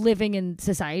living in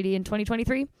society in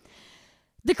 2023,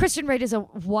 the Christian right is a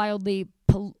wildly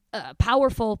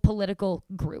powerful political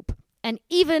group. And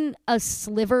even a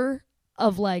sliver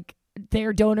of like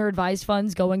their donor advised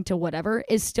funds going to whatever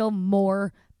is still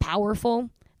more powerful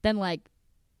than like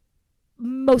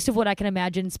most of what I can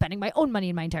imagine spending my own money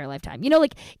in my entire lifetime.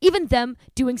 Like even them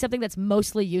doing something that's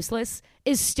mostly useless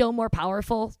is still more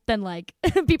powerful than like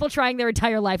people trying their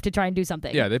entire life to try and do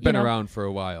something. Yeah, they've been around for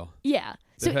a while. Yeah.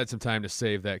 They've had some time to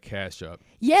save that cash up.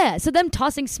 Yeah, so them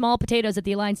tossing small potatoes at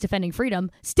the Alliance Defending Freedom,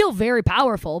 still very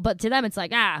powerful, but to them it's like,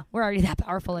 we're already that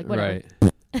powerful, like whatever.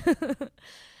 Right.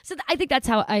 So I think that's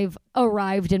how I've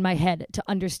arrived in my head to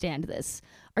understand this.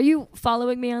 Are you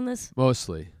following me on this?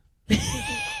 Mostly.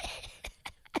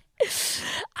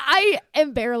 I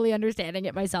am barely understanding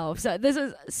it myself, so this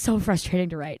is so frustrating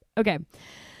to write. Okay.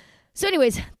 So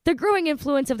anyways, the growing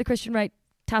influence of the Christian right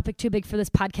topic too big for this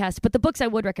podcast, but the books I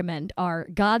would recommend are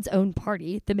God's Own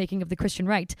Party, The Making of the Christian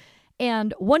Right,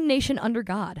 and One Nation Under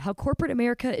God, How Corporate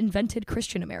America Invented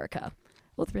Christian America.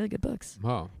 Both really good books.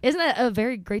 Oh. Isn't that a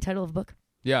very great title of a book?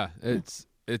 Yeah,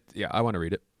 I want to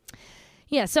read it.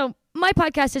 Yeah, so my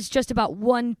podcast is just about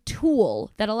one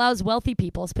tool that allows wealthy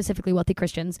people, specifically wealthy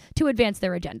Christians, to advance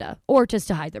their agenda or just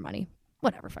to hide their money.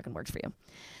 Whatever fucking works for you.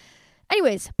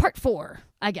 Anyways, part 4,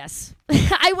 I guess.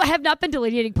 I have not been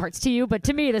delineating parts to you, but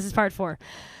to me, this is part 4.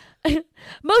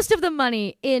 Most of the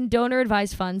money in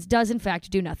donor-advised funds does, in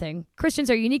fact, do nothing. Christians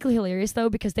are uniquely hilarious, though,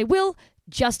 because they will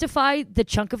justify the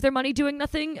chunk of their money doing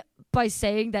nothing by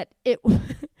saying that it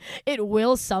it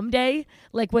will someday,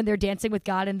 like when they're dancing with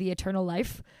God in the eternal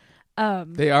life.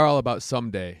 They are all about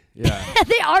someday. Yeah.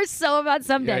 They are so about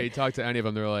someday. Yeah, you talk to any of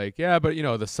them, they're like, yeah, but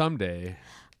the someday.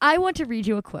 I want to read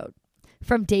you a quote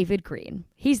from David Green.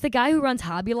 He's the guy who runs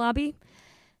Hobby Lobby.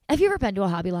 Have you ever been to a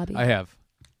Hobby Lobby? I have.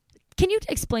 Can you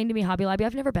explain to me Hobby Lobby?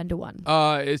 I've never been to one.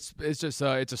 It's just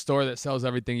it's a store that sells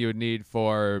everything you would need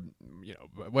for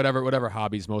whatever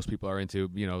hobbies most people are into.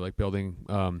 Like building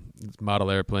model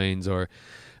airplanes, or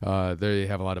they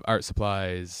have a lot of art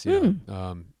supplies.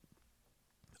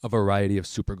 A variety of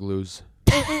super glues.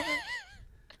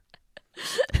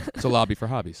 It's a lobby for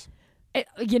hobbies.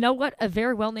 You know what? A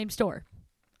very well named store.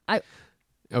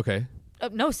 Okay.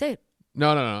 No, say it. No.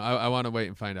 I want to wait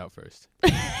and find out first.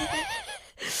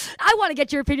 I want to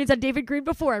get your opinions on David Green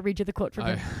before I read you the quote from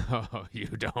him. Oh, you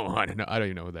don't want to know. I don't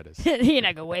even know who that is. And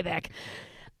I go way back.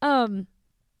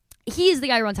 He's the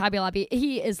guy who runs Hobby Lobby.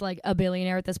 He is like a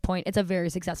billionaire at this point. It's a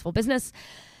very successful business.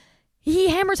 He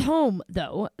hammers home,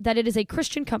 though, that it is a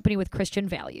Christian company with Christian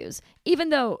values, even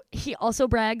though he also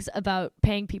brags about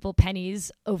paying people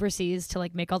pennies overseas to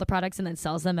like make all the products and then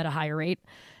sells them at a higher rate.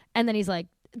 And then he's like,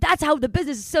 that's how the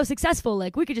business is so successful.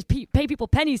 Like, we could just pay people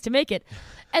pennies to make it.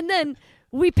 And then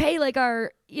we pay like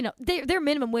our, their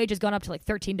minimum wage has gone up to like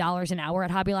 $13 an hour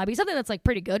at Hobby Lobby, something that's like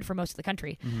pretty good for most of the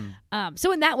country. Mm-hmm.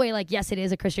 So in that way, like, yes, it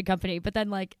is a Christian company, but then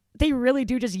like they really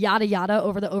do just yada yada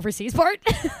over the overseas part.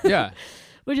 Yeah.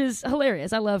 Which is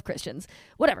hilarious. I love Christians.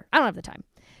 Whatever. I don't have the time.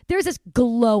 There's this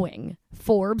glowing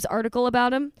Forbes article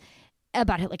about him,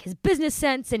 about like his business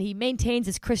sense, and he maintains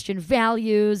his Christian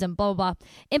values and blah, blah, blah.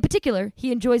 In particular,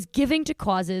 he enjoys giving to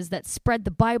causes that spread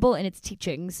the Bible and its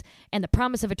teachings and the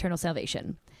promise of eternal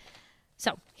salvation.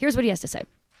 So here's what he has to say.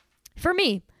 For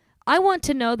me, I want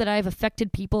to know that I have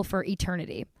affected people for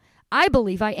eternity. I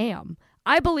believe I am.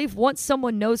 I believe once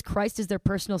someone knows Christ as their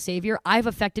personal savior, I've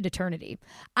affected eternity.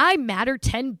 I matter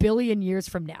 10 billion years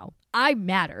from now. I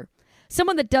matter.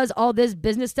 Someone that does all this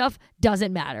business stuff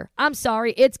doesn't matter. I'm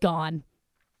sorry, it's gone.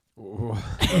 I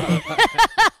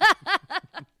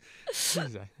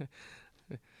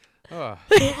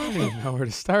don't even know where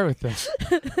to start with this.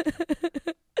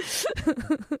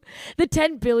 The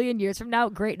 10 billion years from now,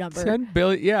 great number. 10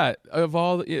 billion, yeah. Of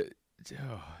all,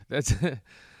 that's...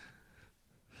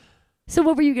 So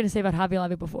what were you going to say about Hobby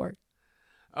Lobby before?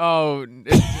 Oh,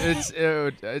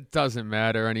 it doesn't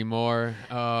matter anymore.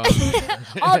 All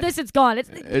this, it's gone.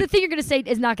 The thing you're going to say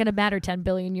is not going to matter 10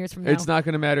 billion years from now. It's not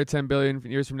going to matter 10 billion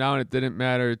years from now, and it didn't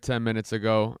matter 10 minutes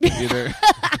ago either.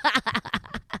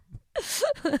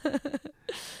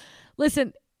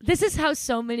 Listen, this is how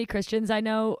so many Christians I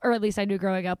know, or at least I knew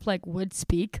growing up, like would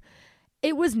speak.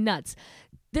 It was nuts.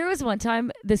 There was one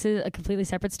time, this is a completely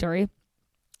separate story.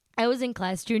 I was in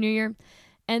class junior year,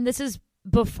 and this is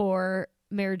before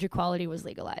marriage equality was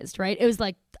legalized, right? It was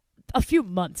like a few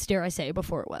months, dare I say,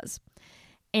 before it was.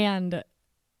 And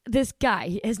this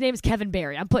guy, his name is Kevin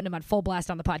Barry. I'm putting him on full blast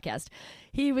on the podcast.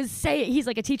 He's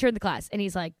like a teacher in the class, and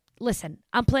he's like, listen,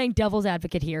 I'm playing devil's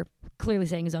advocate here, clearly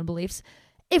saying his own beliefs.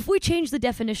 If we change the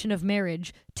definition of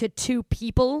marriage to two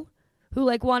people who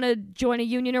like want to join a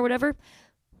union or whatever,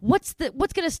 what's going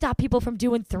to stop people from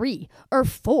doing 3 or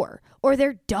 4 or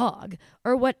their dog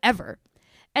or whatever?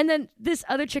 And then this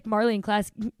other chick, Marley, in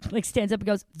class, like stands up and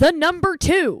goes, the number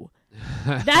 2.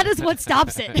 That is what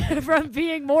stops it from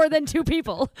being more than 2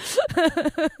 people.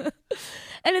 And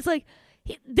it's like,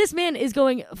 this man is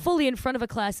going fully in front of a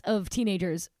class of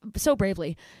teenagers so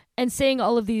bravely and saying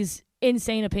all of these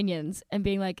insane opinions and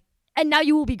being like, and now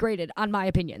you will be graded on my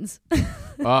opinions.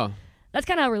 Wow. That's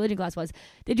kind of how religion class was.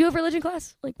 Did you have religion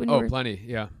class? Like when you were... plenty,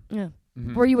 yeah. Yeah.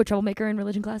 Mm-hmm. Were you a troublemaker in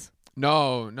religion class?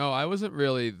 No, I wasn't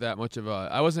really that much of a...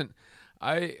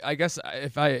 I guess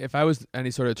if I was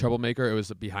any sort of troublemaker, it was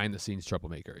a behind the scenes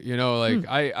troublemaker.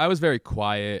 I was very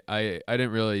quiet. I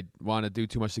didn't really want to do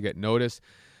too much to get noticed,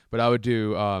 but I would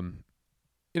do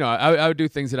I would do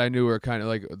things that I knew were kind of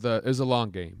like it was a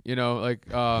long game.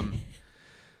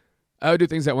 I would do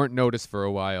things that weren't noticed for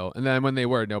a while, and then when they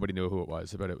were, nobody knew who it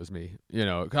was, but it was me.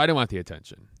 'Cause I didn't want the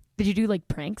attention. Did you do like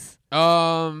pranks?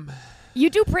 Um, You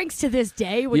do pranks to this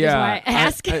day, which is why I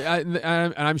ask. and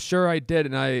I'm sure I did,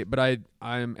 but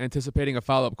I'm anticipating a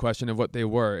follow-up question of what they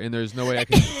were, and there's no way I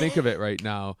can think of it right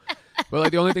now. But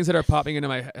like the only things that are popping into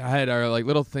my head are like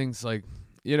little things like,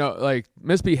 like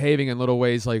misbehaving in little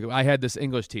ways. Like I had this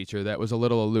English teacher that was a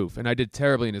little aloof, and I did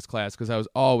terribly in his class because I was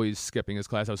always skipping his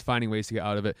class. I was finding ways to get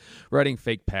out of it, writing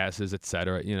fake passes,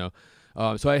 etc.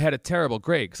 So I had a terrible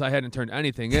grade because I hadn't turned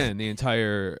anything in the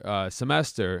entire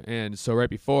semester. And so right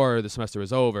before the semester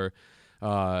was over,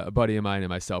 a buddy of mine and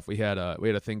myself, we had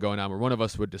a thing going on where one of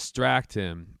us would distract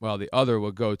him while the other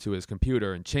would go to his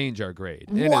computer and change our grade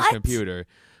in his computer,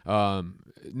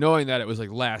 knowing that it was like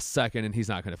last second and he's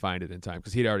not going to find it in time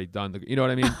because he'd already done you know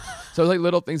what I mean? So like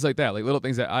little things like that, like little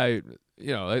things that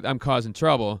like I'm causing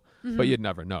trouble, but you'd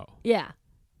never know. Yeah.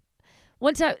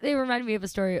 One time, they reminded me of a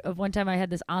story of one time I had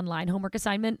this online homework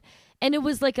assignment, and it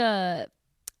was like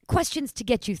questions to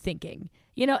get you thinking.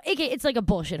 It's like a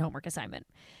bullshit homework assignment.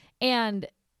 And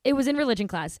it was in religion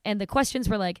class, and the questions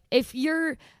were like, if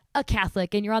you're a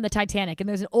Catholic and you're on the Titanic and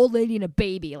there's an old lady and a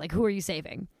baby, like, who are you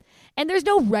saving? And there's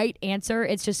no right answer.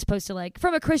 It's just supposed to, like,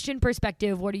 from a Christian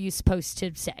perspective, what are you supposed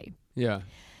to say? Yeah.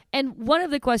 And one of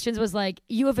the questions was like,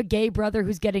 you have a gay brother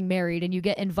who's getting married and you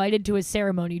get invited to his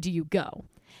ceremony. Do you go?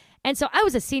 And so I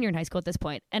was a senior in high school at this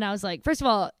point, and I was like, first of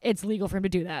all, it's legal for him to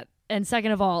do that. And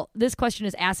second of all, this question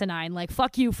is asinine. Like,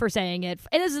 fuck you for saying it.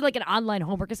 And this is like an online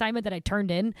homework assignment that I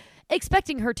turned in,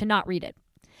 expecting her to not read it.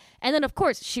 And then, of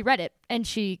course, she read it, and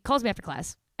she calls me after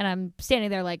class, and I'm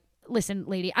standing there like, listen,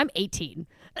 lady, I'm 18.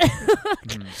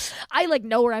 I, like,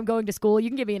 know where I'm going to school. You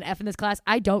can give me an F in this class.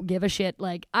 I don't give a shit.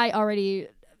 Like, I already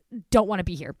don't want to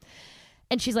be here.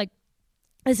 And she's like,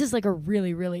 this is like a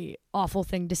really, really awful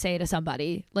thing to say to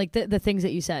somebody. Like the things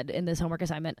that you said in this homework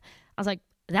assignment. I was like,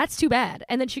 that's too bad.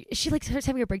 And then she like starts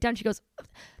having a breakdown. She goes,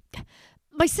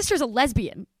 my sister's a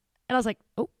lesbian. And I was like,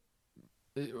 oh.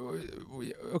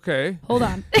 Okay. Hold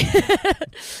on.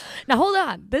 Now hold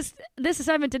on. This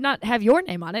assignment did not have your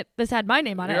name on it. This had my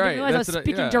name on it. Right. I didn't realize I was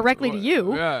speaking directly to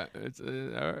you. Yeah. It's all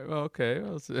right. Well, okay.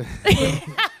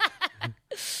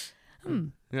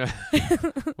 Yeah.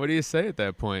 What do you say at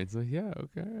that point? It's like, yeah,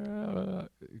 okay.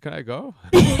 Can I go?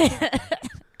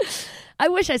 I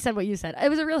wish I said what you said. It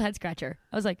was a real head scratcher.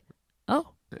 I was like,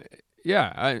 oh.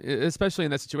 Yeah, especially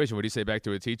in that situation. What do you say back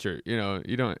to a teacher? You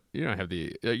don't have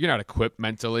you're not equipped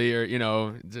mentally, or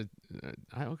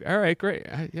all right, great,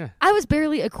 yeah. I was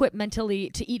barely equipped mentally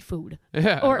to eat food.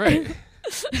 Yeah, or right.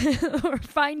 or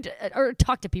find or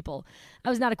talk to people. I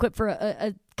was not equipped for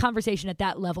a conversation at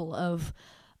that level of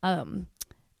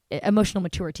emotional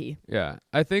maturity. Yeah,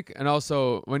 I think, and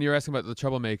also when you're asking about the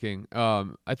troublemaking,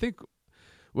 I think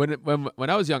when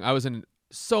I was young, I was in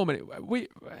so many.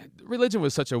 Religion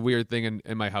was such a weird thing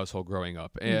in my household growing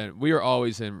up, and we were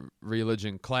always in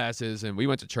religion classes, and we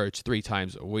went to church 3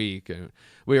 times a week, and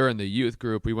we were in the youth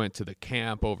group. We went to the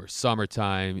camp over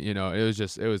summertime.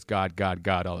 It was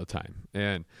God all the time,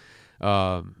 and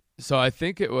so I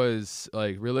think it was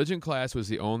like religion class was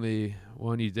the only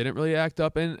one you didn't really act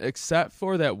up in, except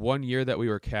for that one year that we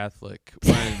were Catholic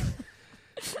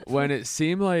when it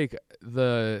seemed like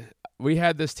we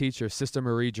had this teacher, Sister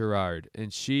Marie Gerard,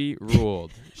 and she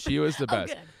ruled. She was the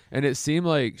best. Good. And it seemed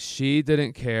like she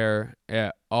didn't care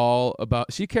at all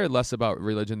she cared less about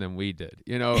religion than we did.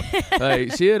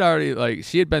 Like she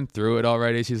had been through it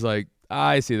already. She's like,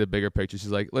 I see the bigger picture.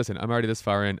 She's like, listen, I'm already this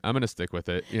far in. I'm going to stick with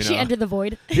it. She entered the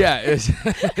void. Yeah.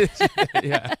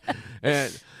 Yeah.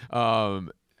 And,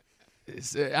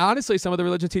 honestly, some of the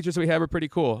religion teachers we have are pretty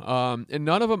cool. And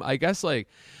none of them, I guess, like,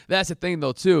 that's the thing,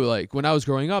 though, too. Like, when I was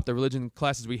growing up, the religion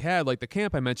classes we had, like the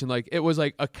camp I mentioned, like, it was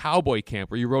like a cowboy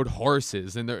camp where you rode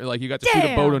horses and like you got to shoot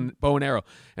a bow and arrow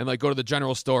and like go to the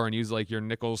general store and use like your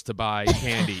nickels to buy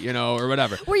candy, or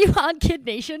whatever. Were you on Kid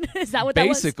Nation? Is that what that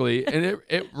was? Basically, and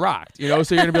it rocked, so you're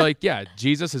going to be like, yeah,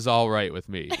 Jesus is all right with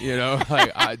me,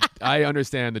 like I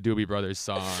understand the Doobie Brothers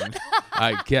song.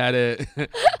 I get it.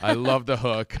 I love the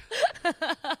hook.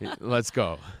 Let's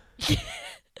go.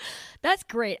 That's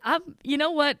great. You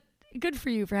know what? Good for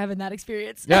you for having that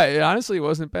experience. Yeah, it honestly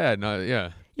wasn't bad. No,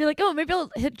 yeah. You're like, oh, maybe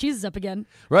I'll hit Jesus up again.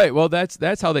 Right. Well,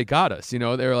 that's how they got us. They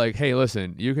were like, hey,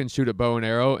 listen, you can shoot a bow and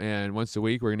arrow, and once a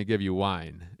week we're going to give you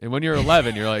wine. And when you're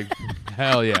 11, you're like,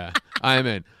 hell yeah, I'm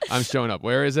in. I'm showing up.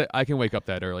 Where is it? I can wake up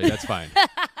that early. That's fine.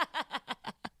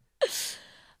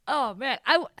 Oh, man.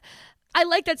 I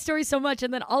like that story so much,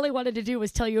 and then all I wanted to do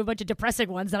was tell you a bunch of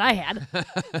depressing ones that I had.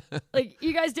 Like,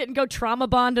 you guys didn't go trauma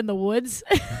bond in the woods?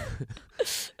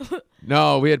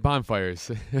 No, we had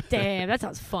bonfires. Damn, that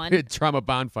sounds fun. We had trauma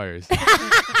bonfires.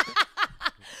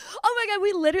 Oh my God,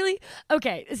 we literally,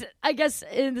 okay, I guess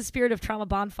in the spirit of trauma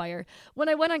bonfire, when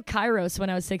I went on Kairos when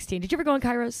I was 16, did you ever go on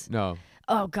Kairos? No.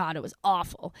 Oh God, it was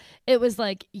awful. It was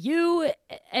like you,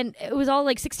 and it was all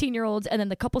like 16-year-olds and then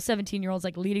the couple 17-year-olds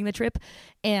like leading the trip.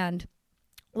 And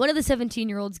one of the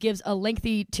 17-year-olds gives a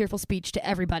lengthy, tearful speech to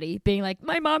everybody, being like,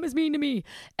 my mom is mean to me.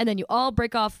 And then you all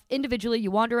break off individually,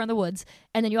 you wander around the woods,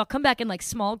 and then you all come back in like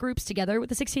small groups together with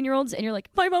the 16-year-olds, and you're like,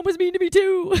 my mom was mean to me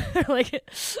too. Like,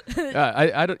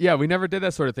 I don't. Yeah, we never did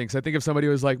that sort of thing. So I think if somebody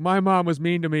was like, my mom was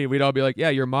mean to me, we'd all be like, yeah,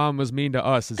 your mom was mean to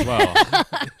us as well.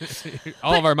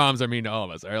 All of our moms are mean to all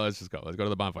of us. All right, let's just go. Let's go to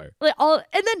the bonfire. and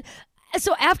then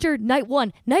so after night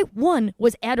one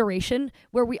was adoration,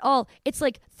 where it's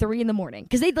like 3 a.m.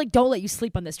 because they like don't let you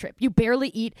sleep on this trip. You barely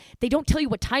eat. They don't tell you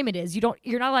what time it is.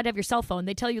 You're not allowed to have your cell phone.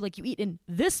 They tell you like you eat in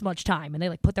this much time, and they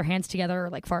like put their hands together or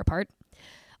like far apart.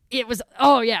 It was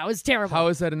it was terrible. How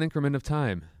is that an increment of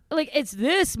time? Like it's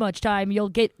this much time you'll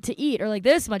get to eat, or like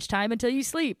this much time until you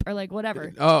sleep, or like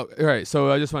whatever. Oh, all right.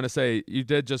 So I just want to say you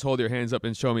did just hold your hands up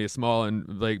and show me a small and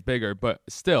like bigger, but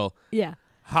still. Yeah.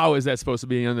 How is that supposed to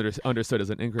be understood as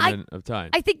an increment of time?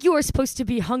 I think you are supposed to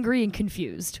be hungry and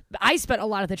confused. I spent a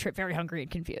lot of the trip very hungry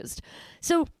and confused.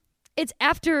 So it's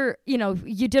after,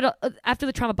 you did after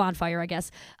the trauma bonfire, I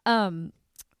guess.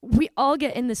 We all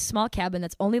get in this small cabin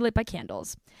that's only lit by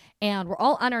candles, and we're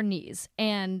all on our knees.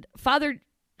 And Father,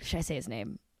 should I say his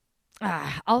name?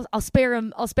 I'll spare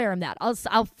him. I'll spare him that.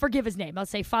 I'll forgive his name. I'll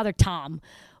say Father Tom.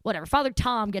 Whatever. Father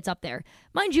Tom gets up there.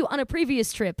 Mind you, on a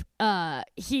previous trip,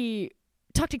 he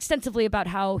talked extensively about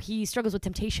how he struggles with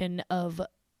temptation of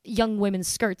young women's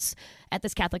skirts at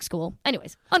this Catholic school.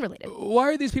 Anyways, unrelated. Why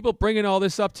are these people bringing all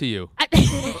this up to you?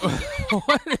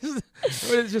 What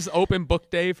is just open book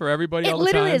day for everybody all the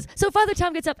time? It literally is. So Father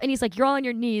Tom gets up and he's like, you're all on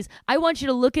your knees. I want you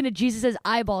to look into Jesus'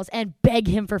 eyeballs and beg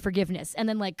him for forgiveness. And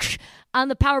then like on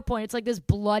the PowerPoint, it's like this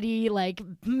bloody like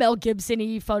Mel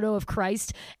Gibson-y photo of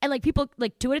Christ. And like people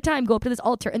like 2 at a time go up to this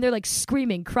altar and they're like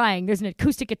screaming, crying. There's an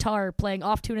acoustic guitar playing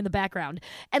off tune in the background.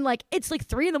 And like it's like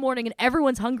 3 a.m. and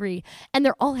everyone's hungry. And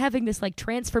they're all having this like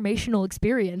transformational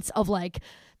experience of like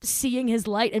seeing his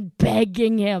light and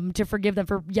begging him to forgive them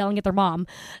for yelling at their mom.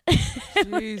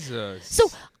 Jesus. So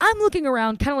I'm looking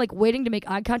around kind of like waiting to make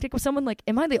eye contact with someone. Like,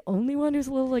 am I the only one who's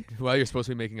a little like... Well, you're supposed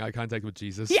to be making eye contact with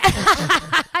Jesus. Yeah.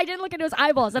 I didn't look into his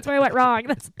eyeballs. That's where I went wrong.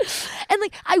 And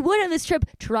like I went on this trip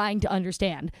trying to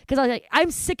understand, because I was like,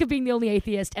 I'm sick of being the only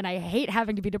atheist and I hate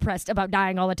having to be depressed about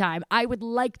dying all the time. I would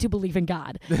like to believe in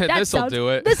God. This'll do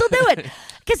it. This'll do it.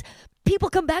 Because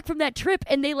people come back from that trip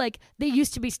and they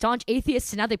used to be staunch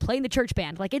atheists and now they play in the church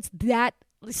band. Like it's that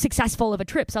successful of a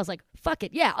trip. So I was like, fuck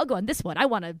it. Yeah, I'll go on this one. I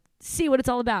want to see what it's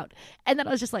all about. And then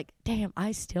I was just like, damn,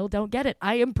 I still don't get it.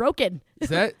 I am broken.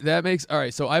 That makes, all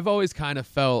right. So I've always kind of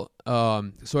felt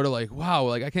sort of like, wow,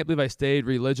 like I can't believe I stayed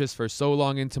religious for so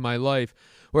long into my life.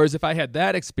 Whereas if I had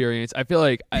that experience, I feel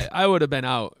like I would have been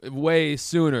out way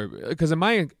sooner. Because in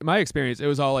my experience, it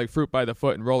was all like fruit by the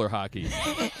foot and roller hockey.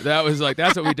 That was like,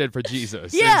 that's what we did for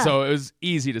Jesus. Yeah. And so it was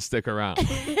easy to stick around.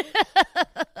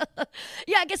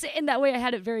 Yeah, I guess in that way I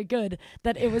had it very good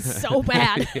that it was so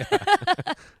bad.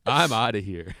 I'm out of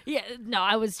here. Yeah, no,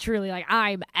 I was truly like,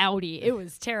 I'm outie. It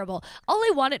was terrible. All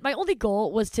I wanted, my only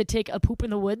goal was to take a poop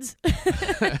in the woods.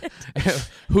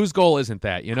 Whose goal isn't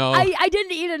that, you know? I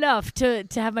didn't eat enough to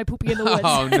have my poopy in the woods.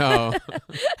 Oh, no.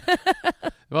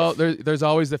 Well, there's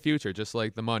always the future, just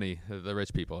like the money that the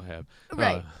rich people have.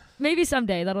 Right. Maybe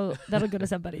someday that'll go to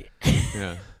somebody.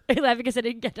 Yeah. Are you laughing because I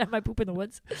didn't get to have my poop in the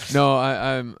woods? No,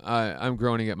 I'm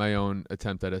groaning at my own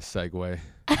attempt at a segue.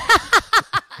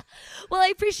 Well, I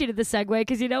appreciated the segue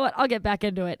because you know what? I'll get back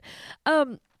into it.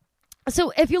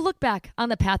 So if you look back on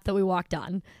the path that we walked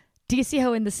on, do you see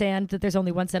how in the sand that there's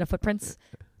only one set of footprints?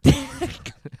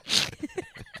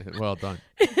 Well done.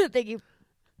 Thank you.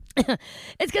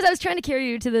 It's because I was trying to carry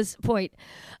you to this point.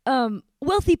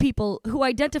 Wealthy people who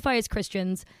identify as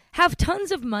Christians have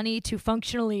tons of money to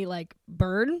functionally like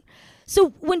burn. So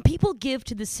when people give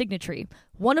to the signatory,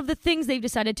 one of the things they've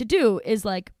decided to do is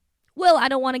like, well, I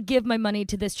don't want to give my money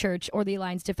to this church or the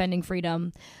Alliance Defending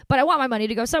Freedom, but I want my money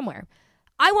to go somewhere.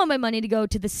 I want my money to go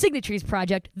to the Signatories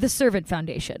Project, the Servant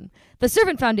Foundation. The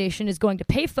Servant Foundation is going to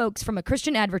pay folks from a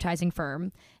Christian advertising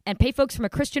firm and pay folks from a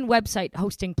Christian website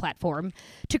hosting platform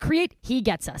to create He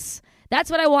Gets Us. That's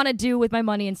what I want to do with my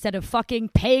money instead of fucking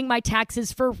paying my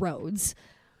taxes for roads.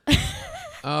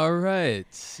 All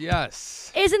right.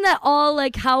 Yes. Isn't that all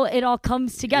like how it all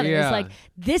comes together? Yeah. It's like,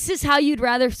 this is how you'd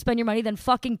rather spend your money than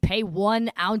fucking pay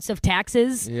 1 ounce of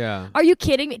taxes? Yeah. Are you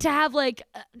kidding me? To have like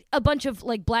a bunch of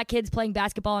like black kids playing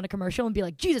basketball in a commercial and be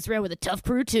like, Jesus ran with a tough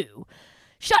crew too.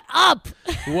 Shut up.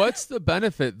 What's the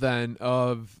benefit then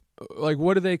of, like,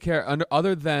 what do they care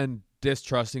other than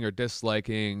distrusting or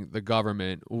disliking the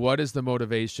government? What is the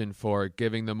motivation for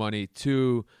giving the money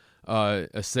to a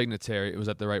signatory? Was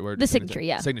that the right word? The signatory,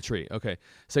 yeah. Signatory. Okay.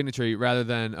 Signatory rather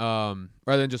than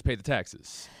just pay the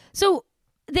taxes. So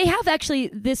they have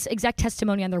actually this exact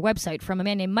testimony on their website from a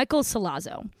man named Michael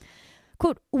Salazzo.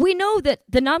 Quote, we know that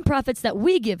the nonprofits that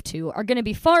we give to are going to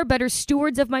be far better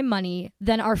stewards of my money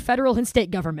than our federal and state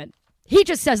government. He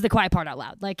just says the quiet part out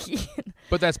loud. Like,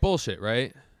 But that's bullshit,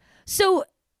 right? So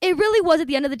it really was, at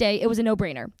the end of the day, it was a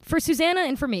no-brainer. For Susanna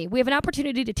and for me, we have an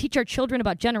opportunity to teach our children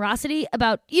about generosity,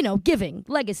 about, giving,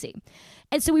 legacy.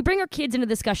 And so we bring our kids into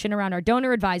discussion around our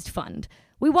donor-advised fund.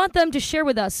 We want them to share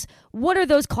with us what are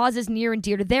those causes near and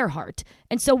dear to their heart.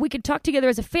 And so we can talk together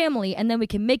as a family, and then we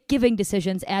can make giving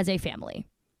decisions as a family.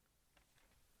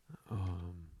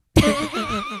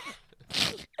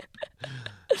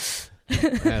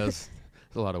 That's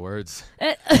a lot of words. Do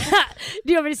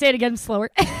you want me to say it again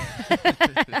slower?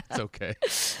 It's okay.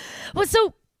 Well,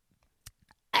 so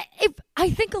I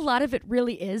think a lot of it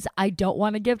really is I don't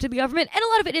want to give to the government. And a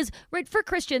lot of it is, right, for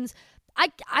Christians,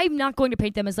 I'm not going to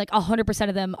paint them as like 100%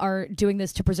 of them are doing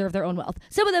this to preserve their own wealth.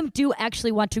 Some of them do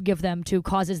actually want to give them to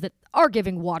causes that are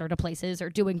giving water to places or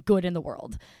doing good in the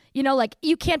world. Like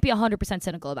you can't be 100%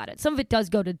 cynical about it. Some of it does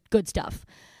go to good stuff.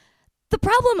 The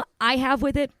problem I have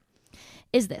with it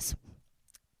is this.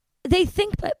 They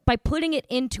think that by putting it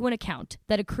into an account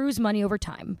that accrues money over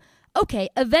time, okay,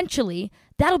 eventually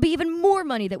that'll be even more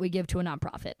money that we give to a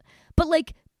nonprofit. But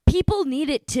like people need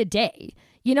it today.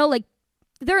 Like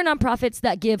there are nonprofits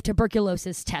that give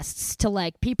tuberculosis tests to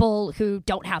like people who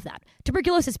don't have that.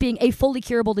 Tuberculosis being a fully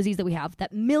curable disease that we have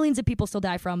that millions of people still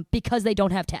die from because they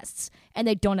don't have tests and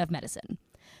they don't have medicine.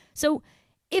 So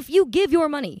if you give your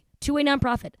money to a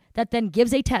nonprofit that then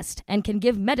gives a test and can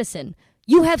give medicine,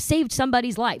 you have saved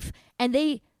somebody's life. And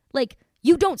they, like,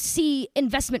 you don't see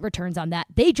investment returns on that.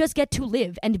 They just get to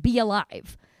live and be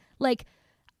alive. Like,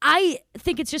 I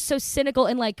think it's just so cynical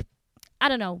and, like, I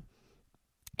don't know.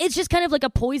 It's just kind of like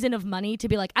a poison of money to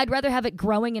be like, I'd rather have it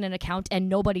growing in an account and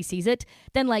nobody sees it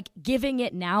than, like, giving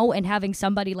it now and having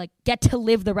somebody, like, get to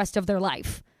live the rest of their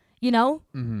life.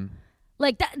 Mm-hmm.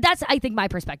 Like, that's, I think, my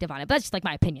perspective on it. But that's just, like,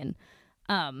 my opinion.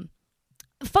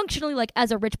 Functionally, like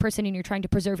as a rich person and you're trying to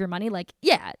preserve your money, like,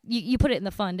 yeah, you put it in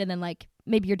the fund and then like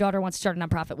maybe your daughter wants to start a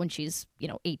nonprofit when she's,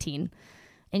 18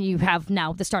 and you have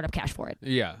now the startup cash for it.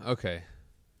 Yeah. Okay.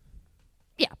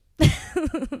 Yeah.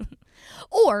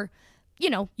 Or,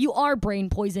 you are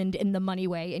brain poisoned in the money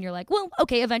way and you're like, well,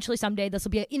 okay, eventually someday this will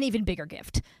be an even bigger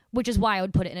gift, which is why I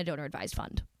would put it in a donor advised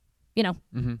fund.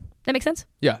 Mm-hmm. That makes sense?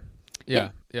 Yeah.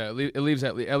 It leaves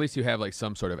at least you have like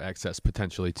some sort of access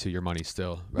potentially to your money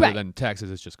still, rather than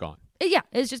taxes. It's just gone. Yeah,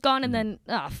 it's just gone, and then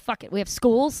fuck it. We have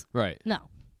schools, right? No,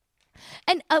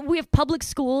 and we have public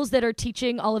schools that are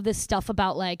teaching all of this stuff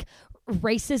about like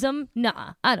racism.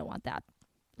 Nah, I don't want that.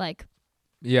 Like,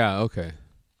 yeah, okay.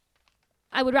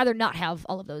 I would rather not have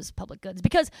all of those public goods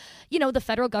because the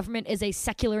federal government is a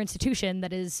secular institution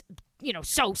that is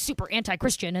so super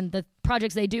anti-Christian, and the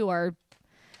projects they do are,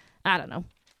 I don't know.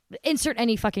 Insert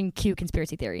any fucking Q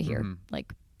conspiracy theory here. Mm-hmm.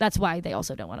 Like, that's why they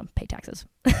also don't want to pay taxes.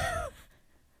 All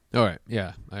right.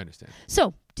 Yeah, I understand.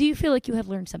 So, do you feel like you have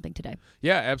learned something today?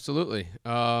 Yeah, absolutely.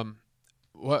 I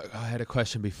had a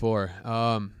question before.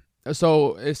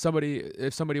 So if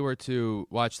somebody were to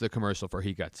watch the commercial for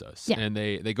He Gets Us, and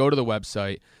they go to the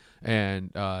website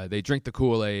and they drink the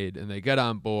Kool-Aid and they get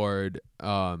on board,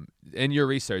 in your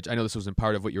research, I know this wasn't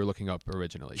part of what you were looking up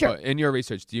originally, sure. But in your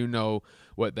research, do you know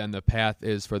what then the path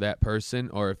is for that person,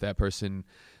 or if that person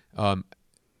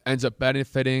ends up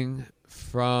benefiting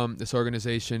from this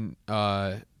organization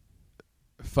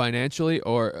financially,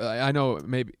 or I know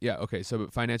maybe, yeah, okay, so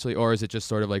financially, or is it just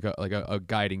sort of like a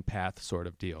guiding path sort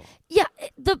of deal? Yeah,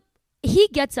 He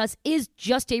Gets Us is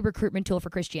just a recruitment tool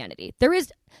for Christianity. There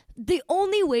is the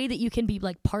only way that you can be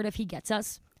like part of He Gets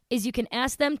Us is you can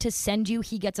ask them to send you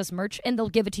He Gets Us merch and they'll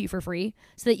give it to you for free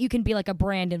so that you can be like a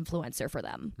brand influencer for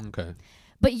them. Okay.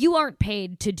 But you aren't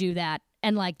paid to do that.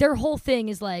 And like their whole thing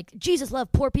is like, Jesus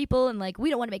loved poor people and like we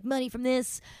don't want to make money from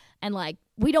this. And like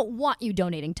we don't want you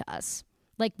donating to us.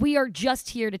 Like we are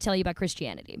just here to tell you about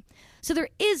Christianity. So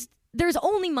there's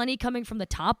only money coming from the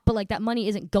top, but like that money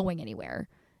isn't going anywhere.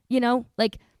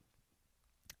 Like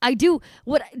I do.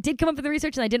 What did come up in the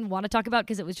research, and I didn't want to talk about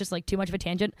because it was just like too much of a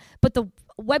tangent. But the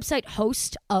website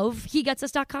host of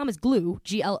HeGetsUs.com is Gloo,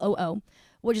 Gloo,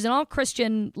 which is an all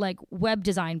Christian like web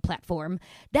design platform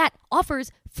that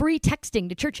offers free texting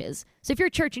to churches. So if you're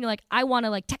a church and you're like, I want to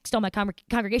like text all my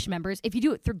congregation members, if you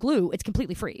do it through Gloo, it's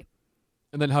completely free.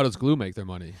 And then how does Gloo make their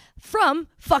money? From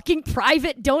fucking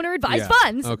private donor advised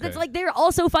funds. Okay. That's like they're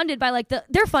also funded by like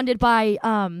they're funded by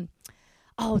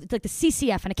it's like the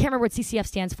CCF, and I can't remember what CCF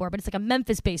stands for, but it's like a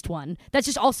Memphis-based one. That's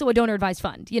just also a donor-advised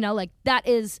fund. You know, like that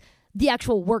is the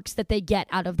actual works that they get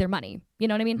out of their money. You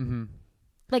know what I mean? Mm-hmm.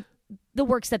 Like the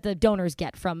works that the donors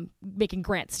get from making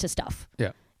grants to stuff.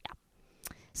 Yeah.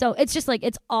 So it's just like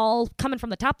it's all coming from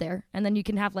the top there, and then you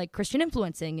can have like Christian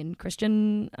influencing and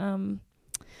Christian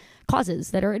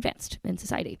causes that are advanced in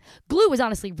society. Gloo is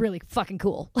honestly really fucking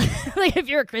cool. Like if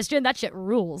you're a Christian, that shit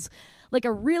rules. Like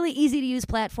a really easy to use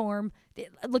platform.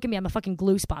 Look at me, I'm a fucking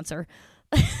Gloo sponsor.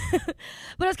 But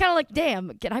I was kind of like,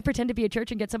 damn, can I pretend to be a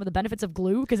church and get some of the benefits of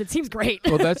Gloo? Because it seems great.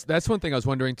 Well, that's one thing I was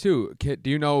wondering too. Do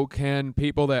you know, can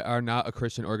people that are not a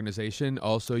Christian organization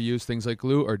also use things like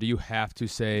Gloo, or do you have to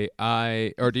say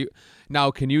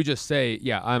can you just say,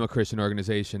 yeah, I'm a Christian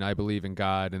organization, I believe in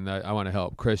God, and I want to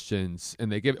help Christians,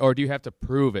 and or do you have to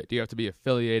prove it? Do you have to be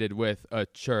affiliated with a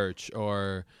church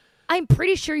or? I'm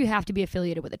pretty sure you have to be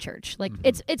affiliated with a church. Like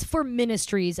it's for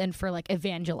ministries and for like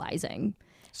evangelizing.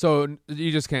 So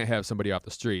you just can't have somebody off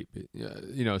the street,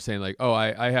 saying like, oh,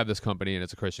 I have this company and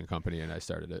it's a Christian company and I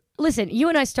started it. Listen, you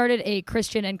and I started a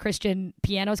Christian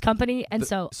pianos company, and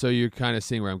so you're kind of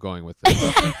seeing where I'm going with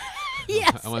this.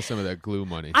 Yes. I want some of that Gloo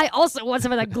money. I also want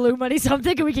some of that Gloo money, so I'm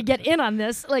thinking we could get in on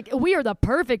this. Like, we are the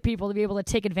perfect people to be able to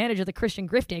take advantage of the Christian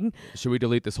grifting. Should we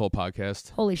delete this whole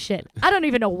podcast? Holy shit. I don't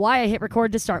even know why I hit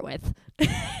record to start with.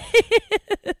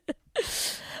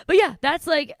 But yeah, that's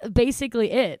like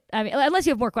basically it. I mean, unless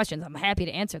you have more questions, I'm happy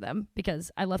to answer them because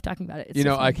I love talking about it. It's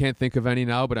I can't think of any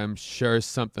now, but I'm sure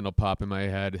something will pop in my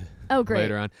head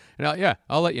later on. And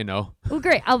I'll let you know. Oh,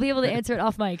 great. I'll be able to answer it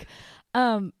off mic.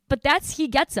 But that's He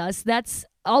Gets Us. That's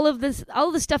all of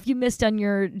the stuff you missed on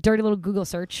your dirty little Google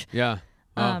search. Yeah.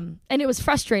 And it was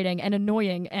frustrating and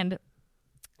annoying, and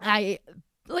I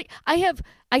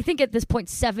think at this point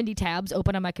 70 tabs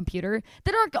open on my computer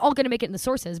that aren't all going to make it in the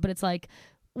sources, but it's like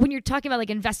when you're talking about like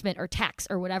investment or tax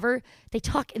or whatever, they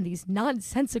talk in these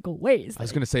nonsensical ways. I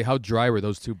was going to say, how dry were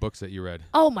those two books that you read?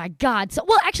 Oh my God. So,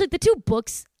 well, actually the two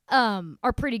books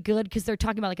are pretty good because they're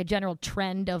talking about like a general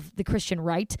trend of the Christian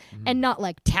right and not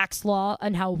like tax law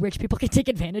and how rich people can take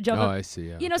advantage of it. Oh, I see.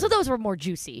 Yeah. You know, so those were more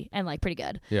juicy and like pretty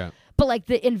good. Yeah. But like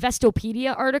the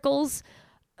Investopedia articles,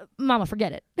 mama,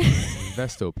 forget it.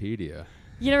 Investopedia.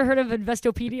 You never heard of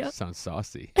Investopedia? Sounds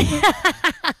saucy.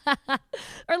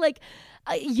 Or like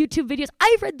YouTube videos.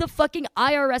 I read the fucking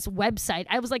IRS website.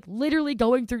 I was like literally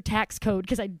going through tax code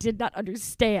because I did not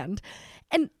understand.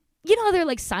 And you know how they're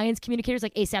like science communicators,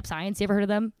 like ASAP Science? You ever heard of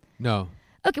them? No.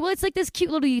 Okay, well, it's like this cute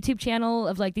little YouTube channel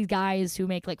of like these guys who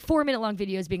make like 4-minute long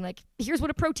videos being like, here's what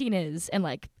a protein is. And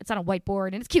like, it's on a whiteboard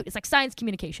and it's cute. It's like science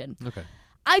communication. Okay.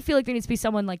 I feel like there needs to be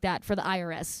someone like that for the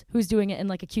IRS who's doing it in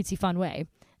like a cutesy fun way.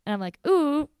 And I'm like,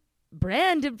 ooh,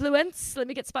 brand influence. Let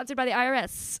me get sponsored by the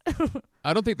IRS.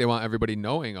 I don't think they want everybody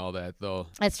knowing all that, though.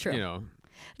 That's true. You know.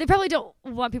 They probably don't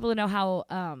want people to know how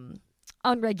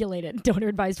unregulated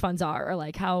donor-advised funds are or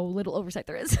like how little oversight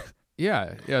there is.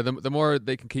 Yeah. The more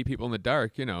they can keep people in the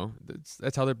dark,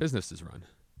 that's how their business is run.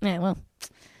 Yeah, well,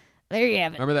 there you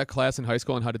have it. Remember that class in high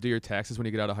school on how to do your taxes when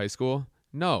you get out of high school?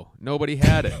 No, nobody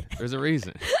had it. There's a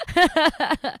reason.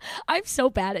 I'm so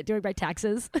bad at doing my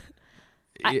taxes.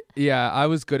 I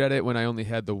was good at it when I only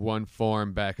had the one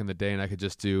form back in the day, and I could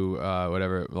just do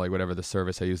whatever the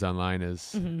service I use online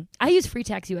is. Mm-hmm. I use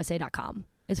freetaxusa.com.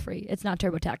 It's free. It's not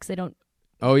TurboTax. They don't.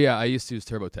 Oh yeah, I used to use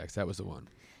TurboTax. That was the one.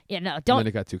 Yeah, no, don't. And then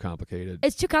it got too complicated.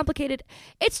 It's too complicated.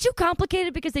 It's too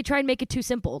complicated because they try and make it too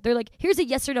simple. They're like, here's a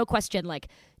yes or no question. Like,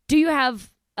 do you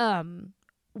have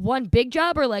one big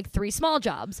job or like 3 small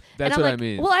jobs? That's and I'm what like, I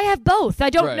mean. Well, I have both. I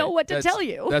don't know what to tell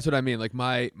you. That's what I mean. Like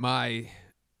my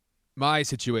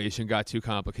situation got too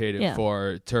complicated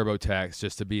for TurboTax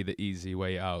just to be the easy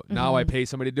way out. Mm-hmm. Now I pay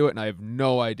somebody to do it, and I have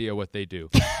no idea what they do.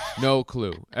 No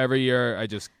clue. Every year I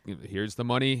just here's the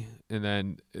money, and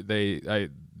then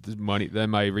then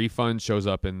my refund shows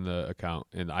up in the account,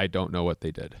 and I don't know what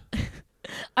they did.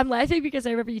 I'm laughing because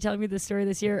I remember you telling me this story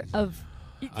this year of.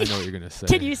 I know what you're gonna say.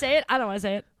 Can you say it? I don't want to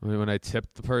say it. When I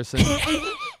tipped the person,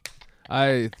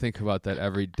 I think about that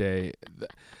every day.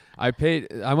 I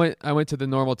went to the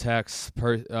normal tax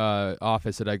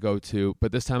office that I go to,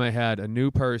 but this time I had a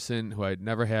new person who I'd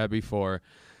never had before,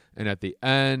 and at the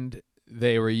end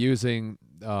they were using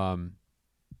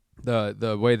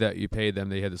the way that you paid them,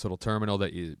 they had this little terminal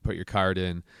that you put your card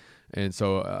in. And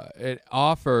so it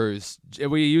offers,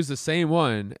 we use the same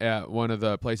one at one of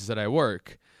the places that I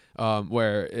work,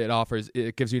 where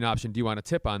it gives you an option. Do you want a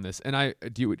tip on this? And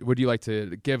would you like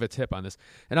to give a tip on this?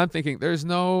 And I'm thinking,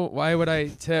 why would I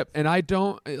tip? And I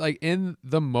don't, like, in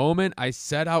the moment I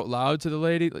said out loud to the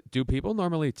lady, do people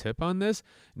normally tip on this?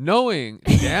 Knowing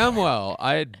damn well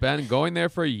I had been going there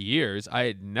for years. I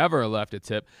had never left a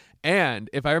tip. And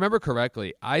if I remember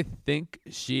correctly, I think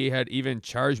she had even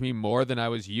charged me more than I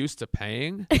was used to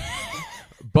paying.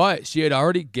 But she had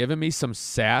already given me some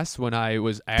sass when I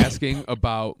was asking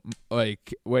about,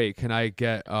 like, wait, can I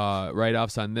get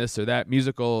write-offs on this or that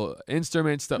musical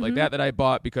instrument, stuff like that I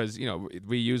bought, because, you know,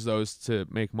 we use those to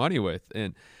make money with.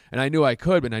 And I knew I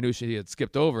could, but I knew she had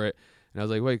skipped over it. And I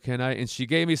was like, wait, can I? And she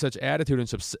gave me such attitude and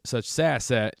such sass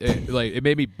that it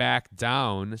made me back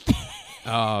down.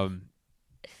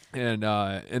 And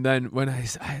then when I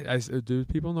said, do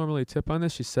people normally tip on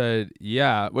this? She said,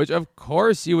 yeah, which of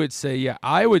course you would say, yeah.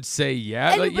 I would say,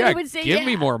 yeah. Everybody would say, give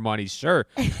me more money, sure.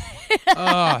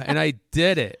 And I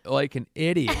did it like an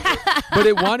idiot. But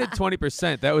it wanted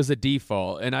 20%. That was the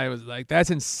default. And I was like, that's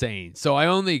insane. So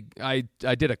I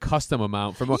did a custom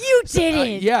amount for more. You did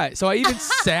it. Yeah. So I even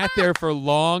sat there for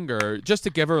longer just to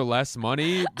give her less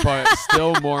money, but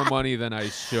still more money than I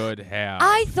should have.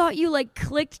 I thought you like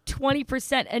clicked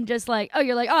 20% and just like, oh,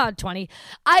 you're like, 20.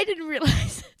 I didn't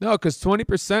realize. No, because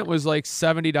 20% was like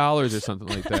 $70 or something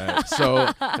like that.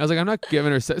 So I was like, I'm not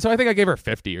giving her. So I think I gave her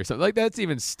 50 or something. Like, that's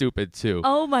even stupid too.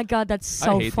 Oh my God, that's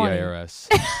so I hate funny. the IRS.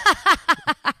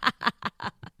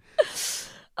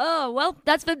 Oh, well,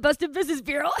 that's been Busted Business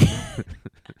Bureau.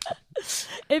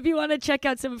 If you want to check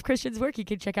out some of Christian's work, you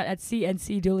can check out at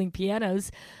CNC Dueling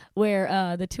Pianos,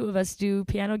 where the two of us do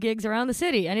piano gigs around the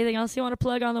city. Anything else you want to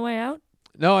plug on the way out?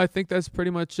 No, I think that's pretty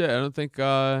much it. I don't think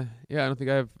I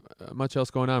have much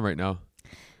else going on right now.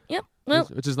 Yep. Well,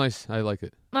 which is nice. I like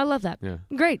it. I love that. Yeah.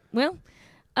 Great. Well,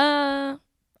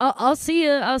 I'll see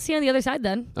you. I'll see you on the other side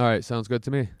then. All right. Sounds good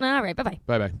to me. All right. Bye-bye.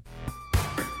 Bye-bye.